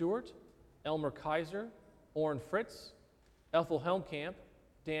 Marilyn Stewart, Elmer Kaiser, Orrin Fritz, Ethel Helmkamp,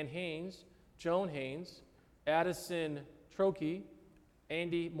 Dan Haynes, Joan Haynes, Addison Trokey,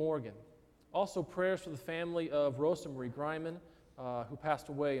 Andy Morgan. Also prayers for the family of Rosa Marie Greiman, who passed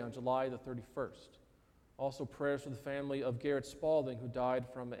away on July the 31st. Also prayers for the family of Garrett Spalding, who died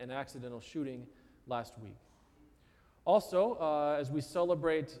from an accidental shooting last week. Also, as we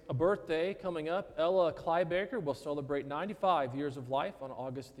celebrate a birthday coming up, Ella Kleibaker will celebrate 95 years of life on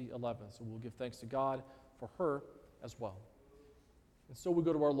August the 11th. So we'll give thanks to God for her as well. And so we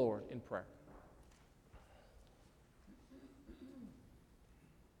go to our Lord in prayer.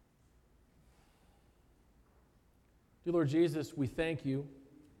 Dear Lord Jesus, we thank you,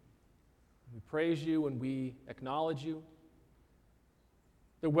 we praise you, and we acknowledge you.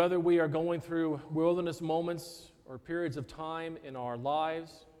 That whether we are going through wilderness moments or periods of time in our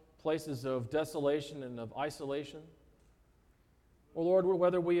lives, places of desolation and of isolation, or Lord,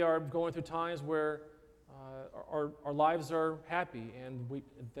 whether we are going through times where our lives are happy and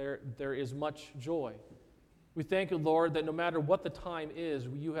there is much joy, we thank you, Lord, that no matter what the time is,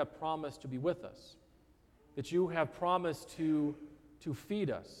 you have promised to be with us. That you have promised to feed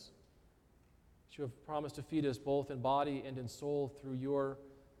us. That you have promised to feed us both in body and in soul through your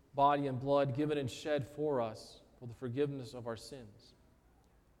body and blood given and shed for us for the forgiveness of our sins.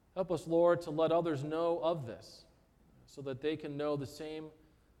 Help us, Lord, to let others know of this so that they can know the same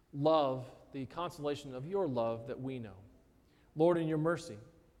love, the consolation of your love that we know. Lord, in your mercy.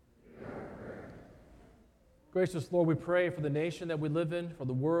 Gracious Lord, we pray for the nation that we live in, for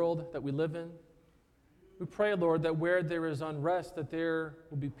the world that we live in. We pray, Lord, that where there is unrest, that there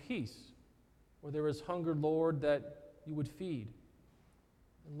will be peace. Where there is hunger, Lord, that you would feed.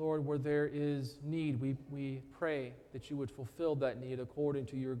 And Lord, where there is need, we pray that you would fulfill that need according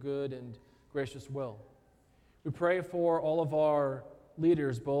to your good and gracious will. We pray for all of our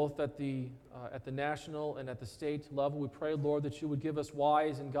leaders, both at the national and at the state level. We pray, Lord, that you would give us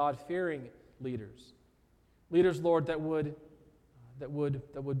wise and God-fearing leaders. Leaders, Lord, that would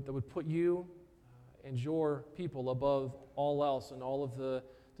put you and your people above all else and all of the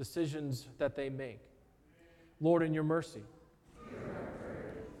decisions that they make. Lord, in your mercy.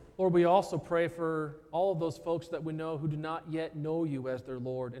 Lord, we also pray for all of those folks that we know who do not yet know you as their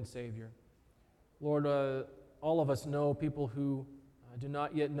Lord and Savior. Lord, all of us know people who do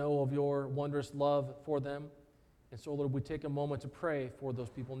not yet know of your wondrous love for them. And so, Lord, we take a moment to pray for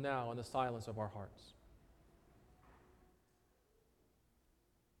those people now in the silence of our hearts.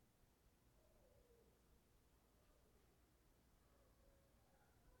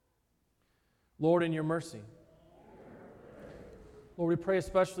 Lord, in your mercy. Lord, we pray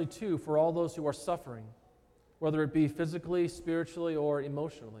especially, too, for all those who are suffering, whether it be physically, spiritually, or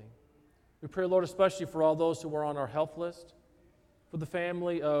emotionally. We pray, Lord, especially for all those who are on our health list, for the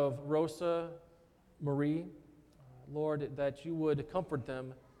family of Rosa Marie, Lord, that you would comfort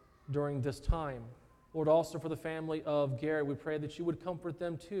them during this time. Lord, also for the family of Garrett, we pray that you would comfort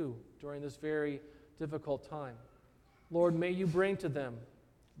them, too, during this very difficult time. Lord, may you bring to them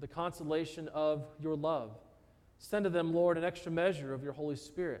the consolation of your love. Send to them, Lord, an extra measure of your Holy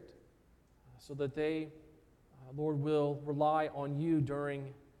Spirit so that they, Lord, will rely on you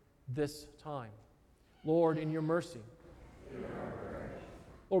during this time. Lord, in your mercy.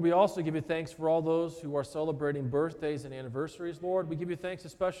 Lord, we also give you thanks for all those who are celebrating birthdays and anniversaries. Lord, we give you thanks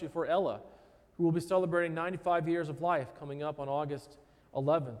especially for Ella, who will be celebrating 95 years of life coming up on August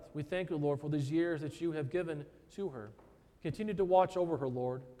 11th. We thank you, Lord, for these years that you have given to her. Continue to watch over her,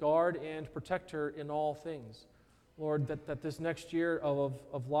 Lord. Guard and protect her in all things. Lord, that this next year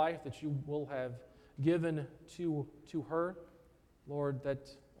of life that you will have given to her, Lord,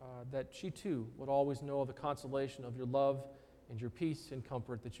 that she too would always know of the consolation of your love and your peace and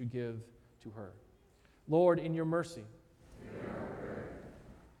comfort that you give to her. Lord, in your mercy.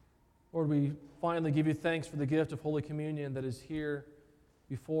 Lord, we finally give you thanks for the gift of Holy Communion that is here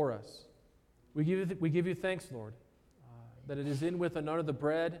before us. We give you thanks, Lord, that it is in with and under the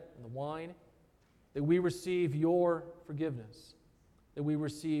bread and the wine, that we receive your forgiveness, that we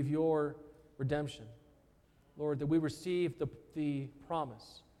receive your redemption. Lord, that we receive the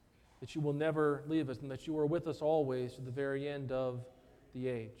promise that you will never leave us and that you are with us always to the very end of the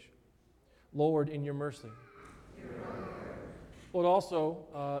age. Lord, in your mercy. Lord,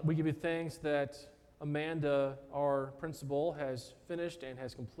 also, we give you thanks that Amanda, our principal, has finished and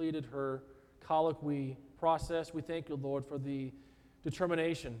has completed her colloquy process. We thank you, Lord, for the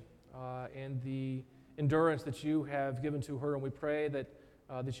determination and the endurance that you have given to her, and we pray that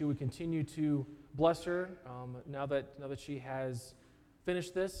you would continue to bless her now that she has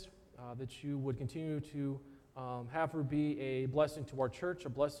finished this, that you would continue to have her be a blessing to our church, a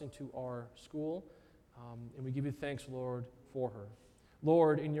blessing to our school, and we give you thanks, Lord, for her.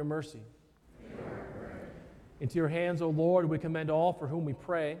 Lord, in your mercy, into your hands, O Lord, we commend all for whom we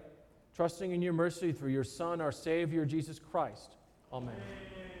pray, trusting in your mercy through your Son, our Savior, Jesus Christ. Amen.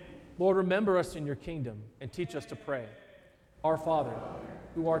 Lord, remember us in your kingdom and teach us to pray. Our Father,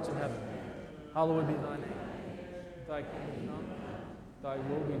 who art in heaven, hallowed be thy name. Thy kingdom come, thy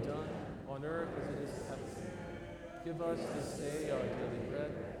will be done, on earth as it is in heaven. Give us this day our daily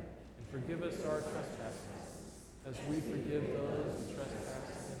bread, and forgive us our trespasses, as we forgive those who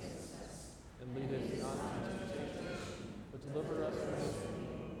trespass against us. And lead us not into temptation, but deliver us from evil.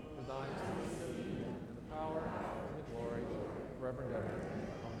 For thine is the kingdom, and the power, and the glory, forever and ever.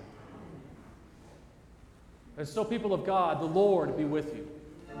 Amen. And so, people of God, the Lord be with you.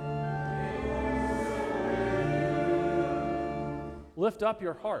 Lift up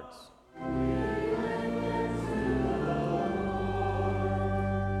your hearts.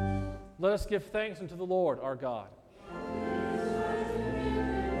 Let us give thanks unto the Lord our God.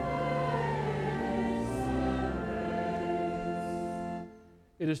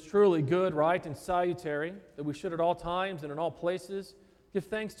 It is truly good, right, and salutary that we should at all times and in all places give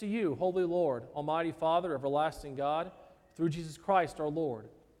thanks to you, Holy Lord, Almighty Father, everlasting God, through Jesus Christ our Lord.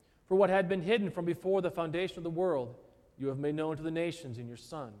 For what had been hidden from before the foundation of the world, you have made known to the nations in your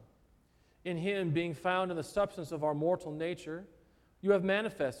Son. In him, being found in the substance of our mortal nature, you have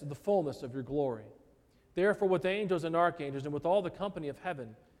manifested the fullness of your glory. Therefore, with angels and archangels and with all the company of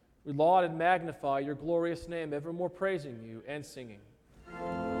heaven, we laud and magnify your glorious name, evermore praising you and singing.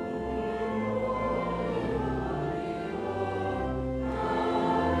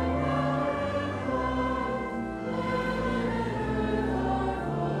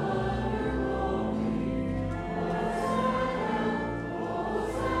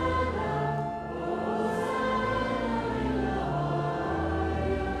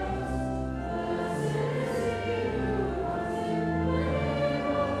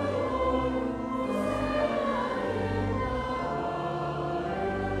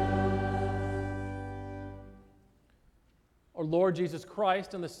 Our Lord Jesus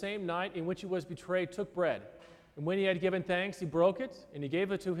Christ, on the same night in which he was betrayed, took bread. And when he had given thanks, he broke it, and he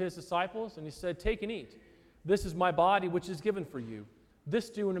gave it to his disciples, and he said, "Take and eat. This is my body, which is given for you.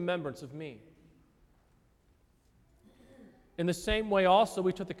 This do in remembrance of me." In the same way also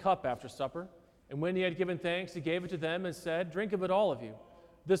we took the cup after supper, and when he had given thanks, he gave it to them and said, "Drink of it, all of you.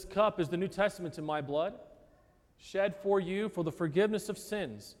 This cup is the New Testament in my blood, shed for you for the forgiveness of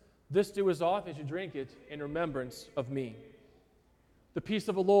sins. This do as often as you drink it in remembrance of me." The peace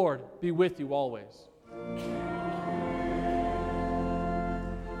of the Lord be with you always.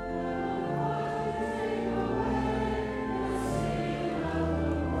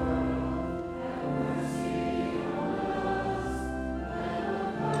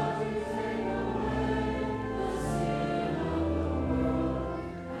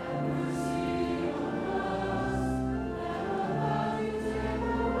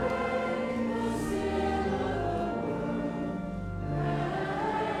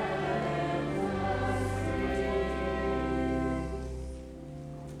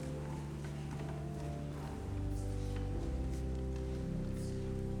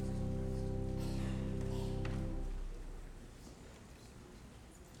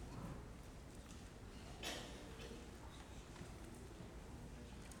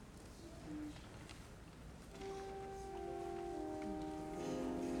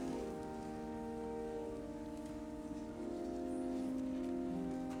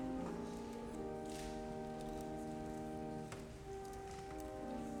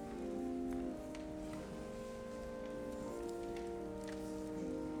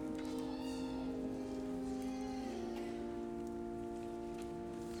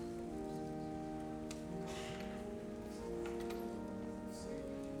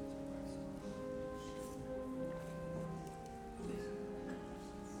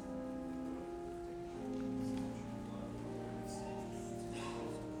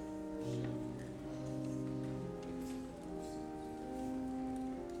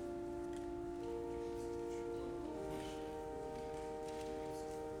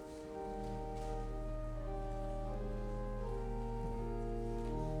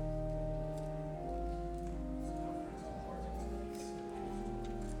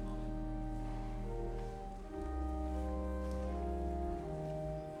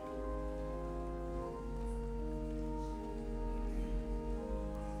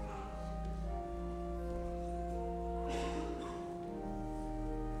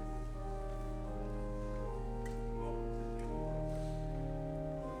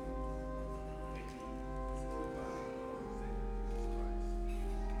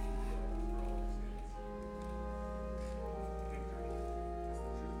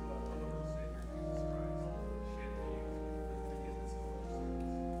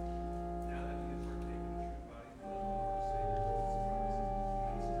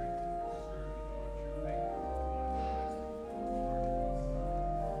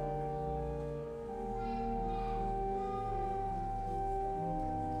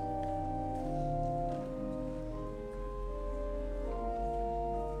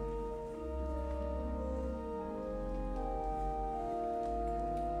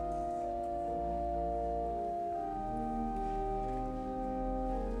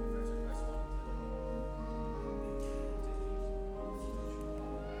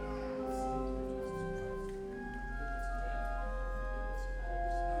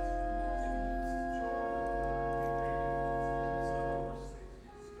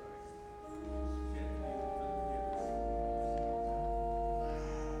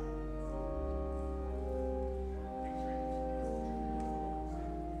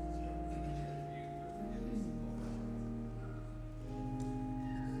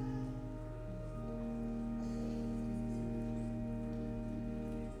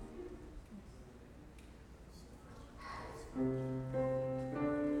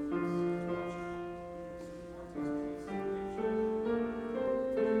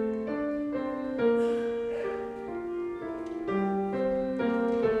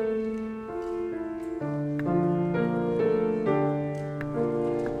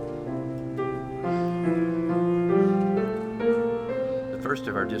 first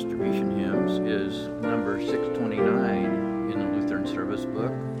of our distribution hymns is number 629 in the Lutheran Service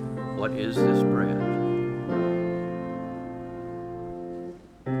Book, What is This Bread?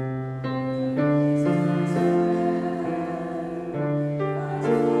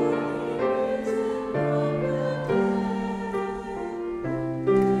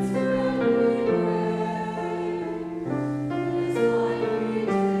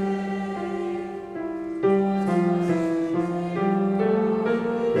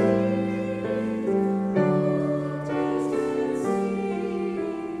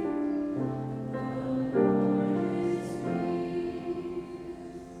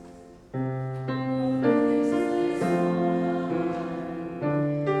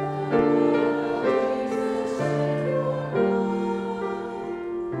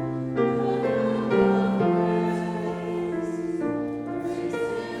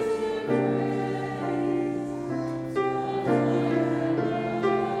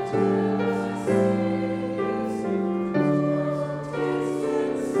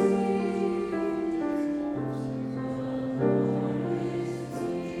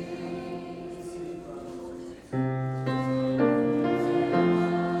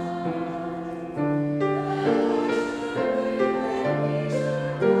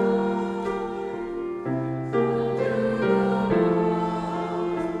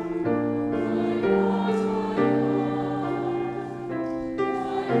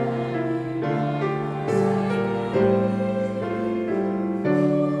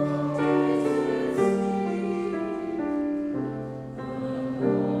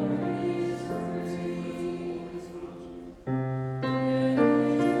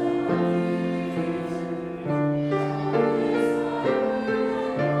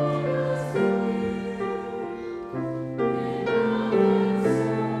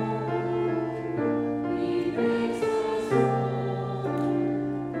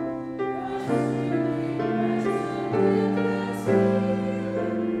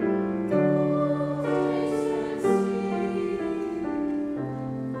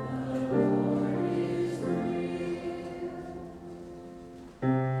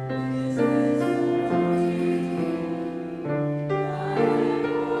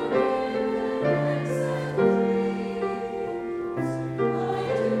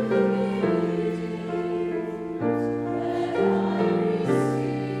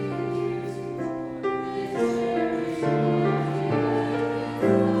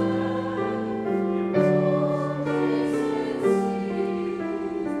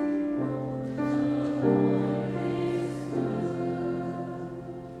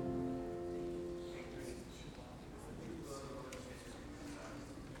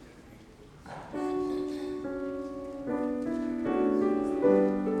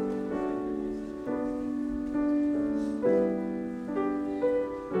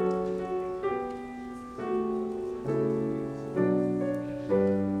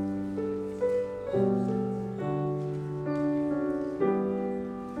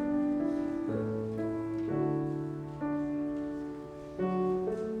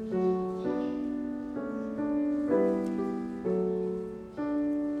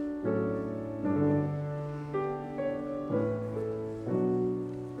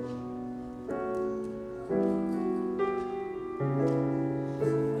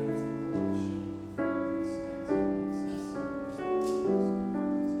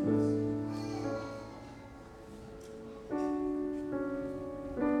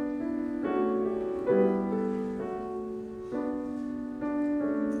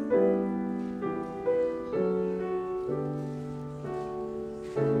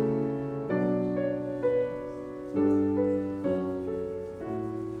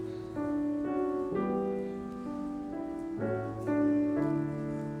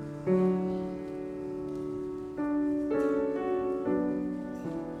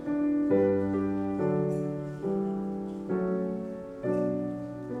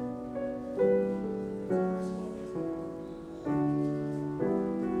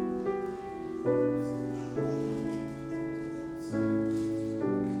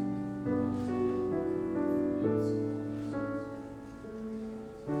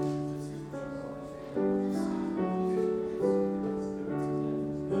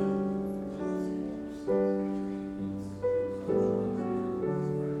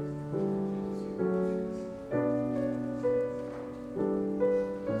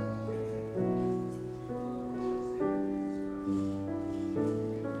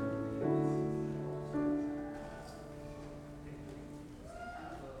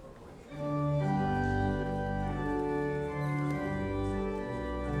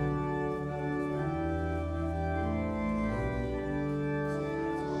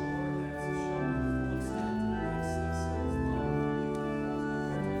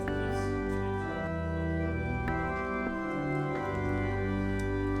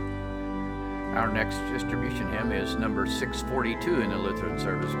 Our next distribution hymn is number 642 in the Lutheran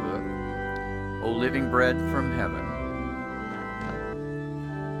Service Book, O Living Bread from Heaven.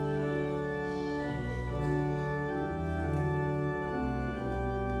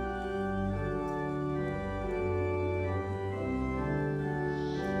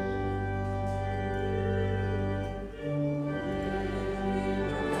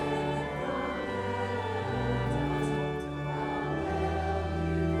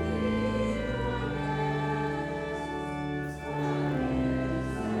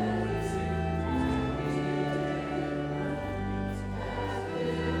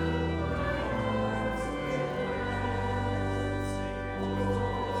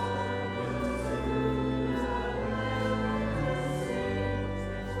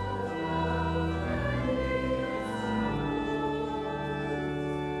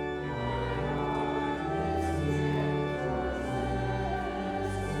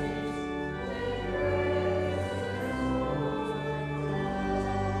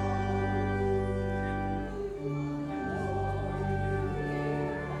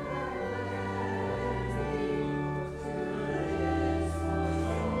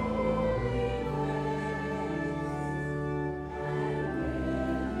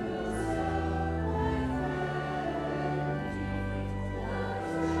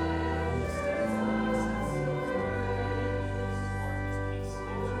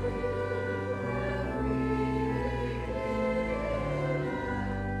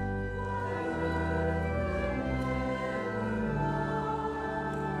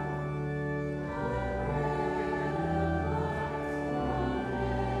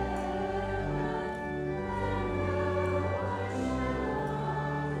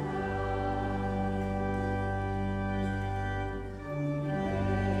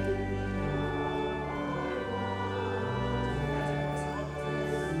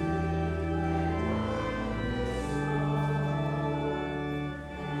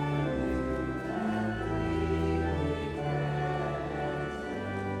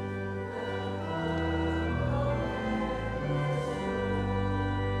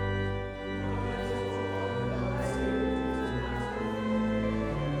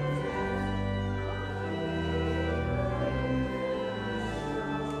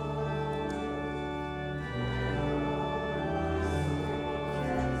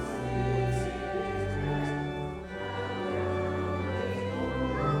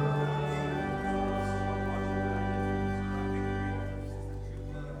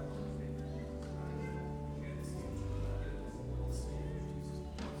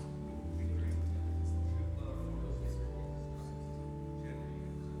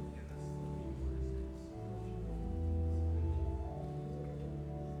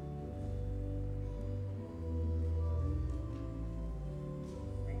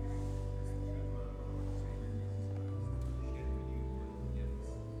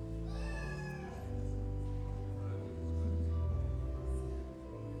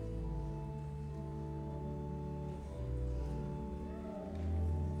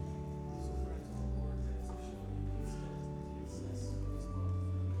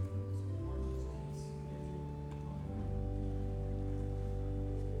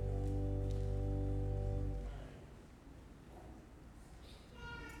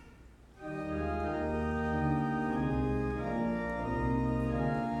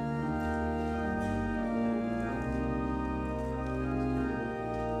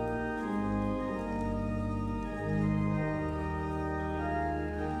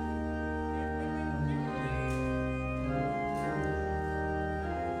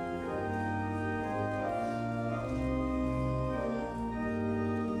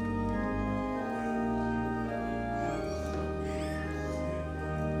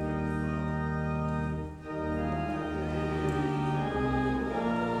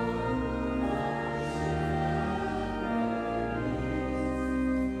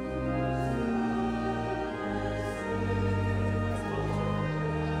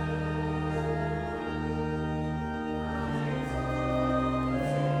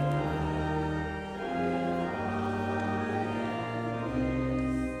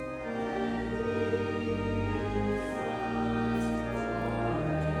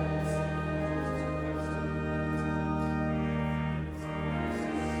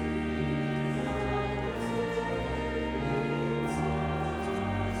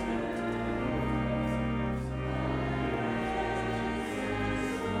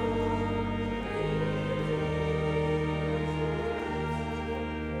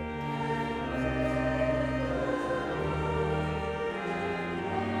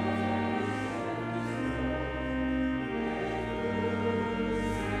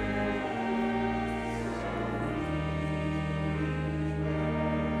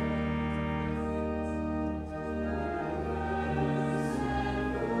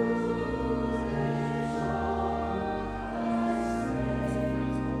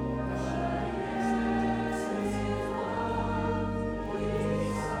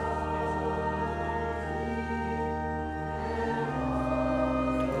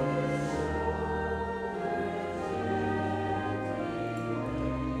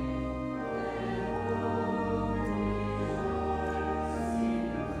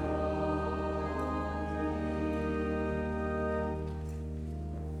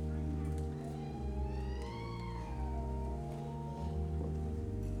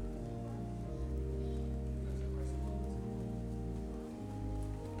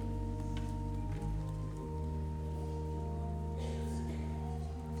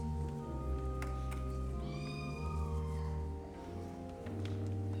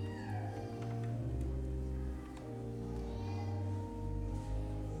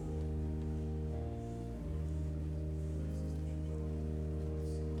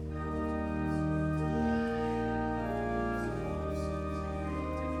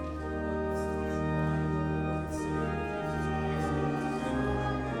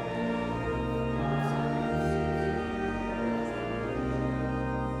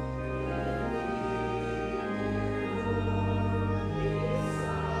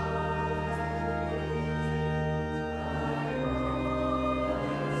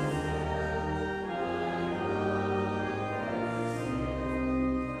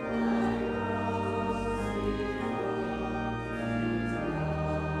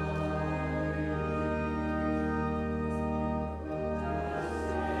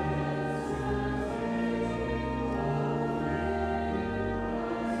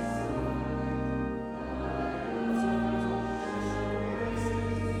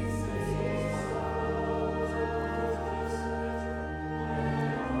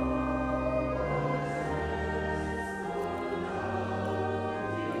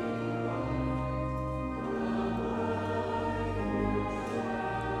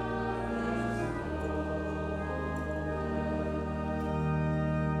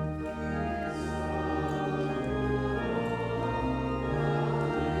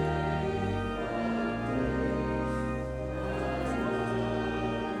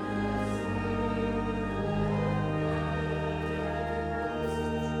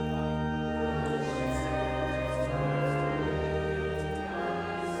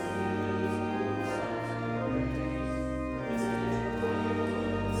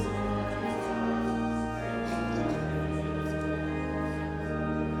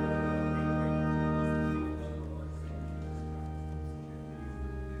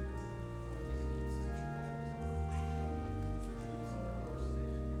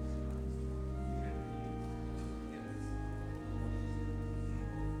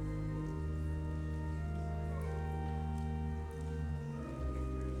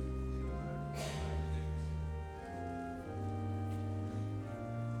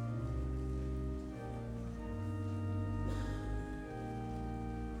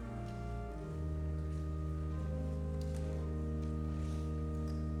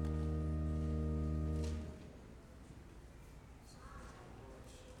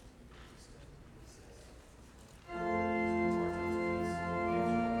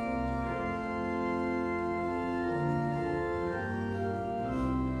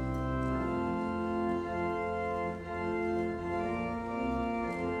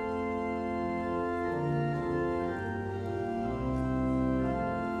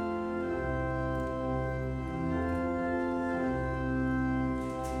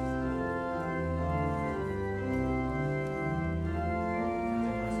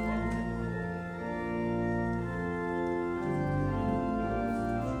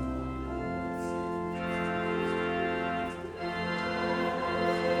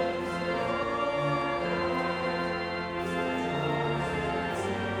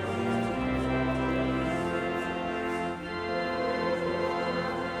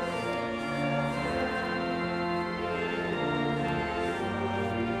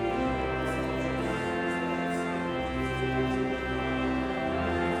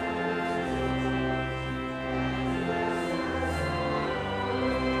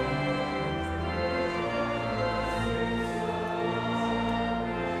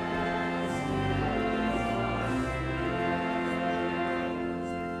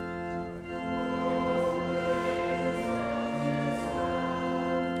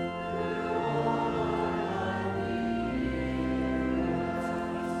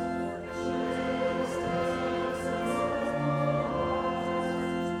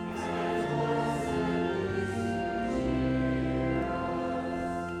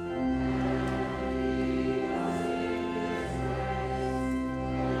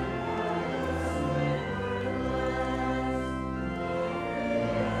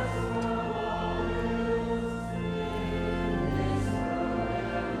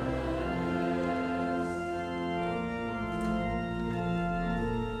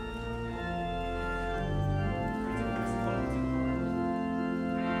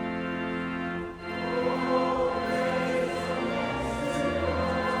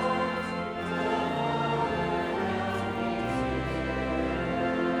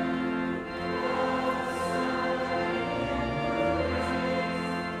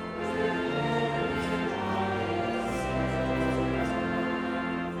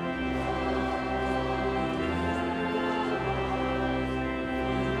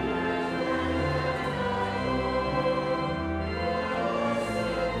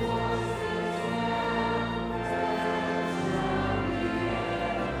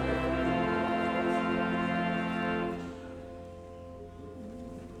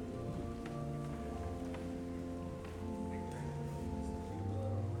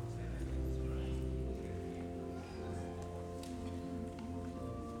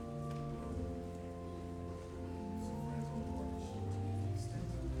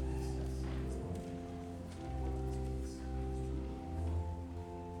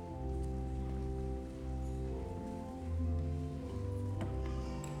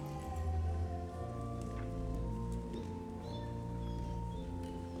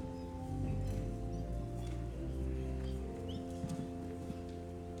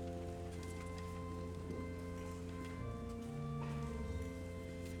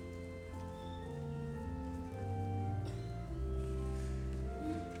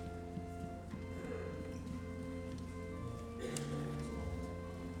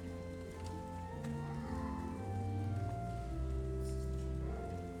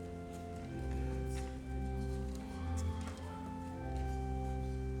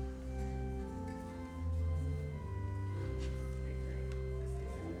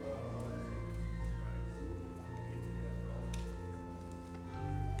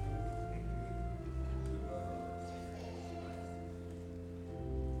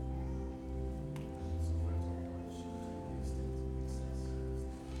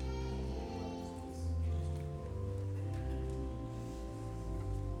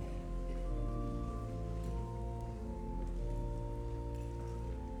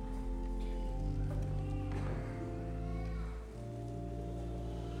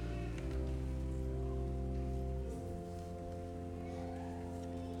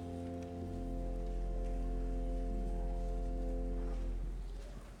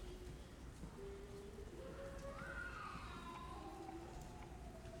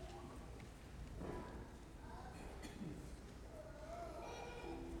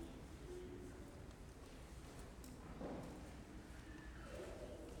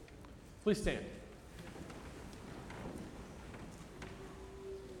 Please stand.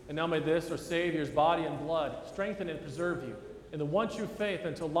 And now may this, our Savior's body and blood, strengthen and preserve you in the one true faith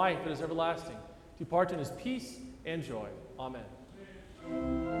until life that is everlasting. Depart in his peace and joy. Amen.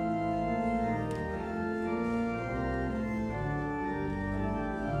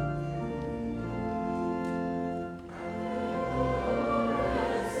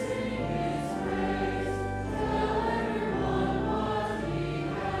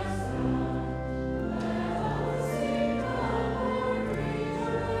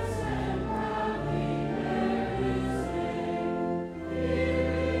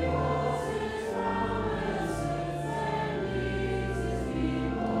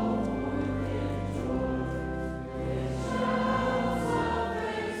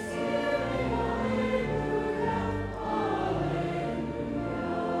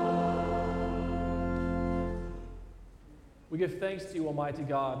 We give thanks to you, Almighty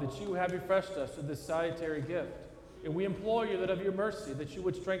God, that you have refreshed us with this salutary gift. And we implore you that of your mercy, that you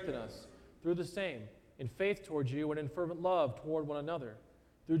would strengthen us through the same, in faith towards you and in fervent love toward one another.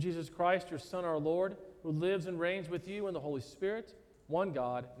 Through Jesus Christ, your Son, our Lord, who lives and reigns with you in the Holy Spirit, one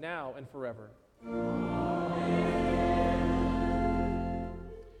God, now and forever. Amen.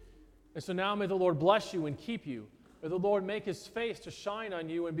 And so now may the Lord bless you and keep you. May the Lord make his face to shine on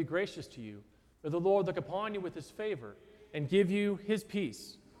you and be gracious to you. May the Lord look upon you with his favor and give you his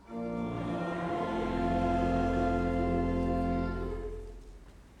peace.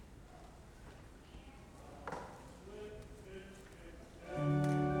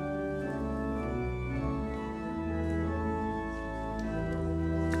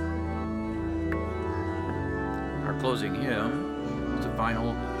 Our closing hymn is the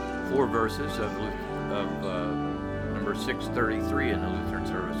final 4 verses of number 633 in the Lutheran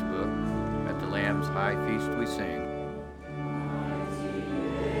service book. At the Lamb's High Feast we sing.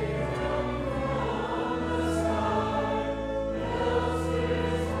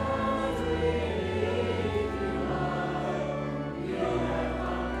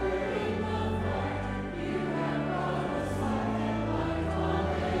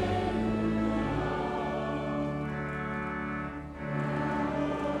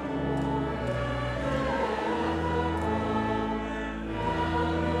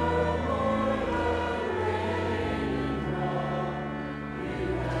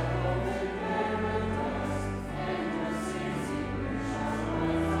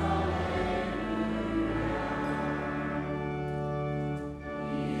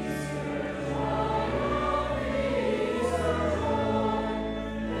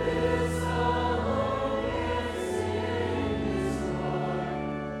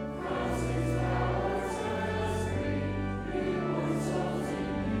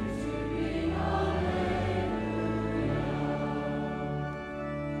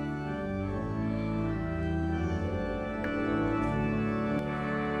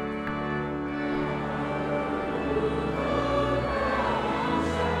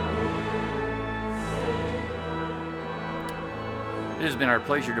 It has been our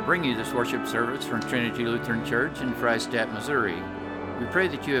pleasure to bring you this worship service from Trinity Lutheran Church in Freistatt, Missouri. We pray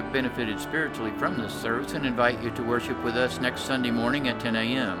that you have benefited spiritually from this service and invite you to worship with us next Sunday morning at 10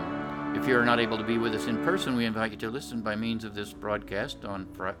 a.m. If you are not able to be with us in person, we invite you to listen by means of this broadcast on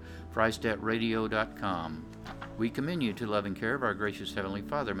FreistattRadio.com. We commend you to the loving care of our gracious Heavenly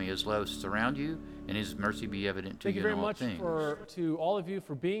Father. May his love surround you and his mercy be evident to you in all things. Thank you very much to all of you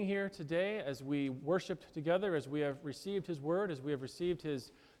for being here today as we worshiped together, as we have received his word, as we have received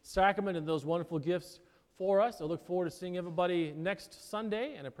his sacrament and those wonderful gifts for us. I look forward to seeing everybody next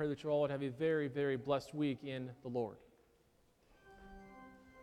Sunday, and I pray that you all would have a very, very blessed week in the Lord.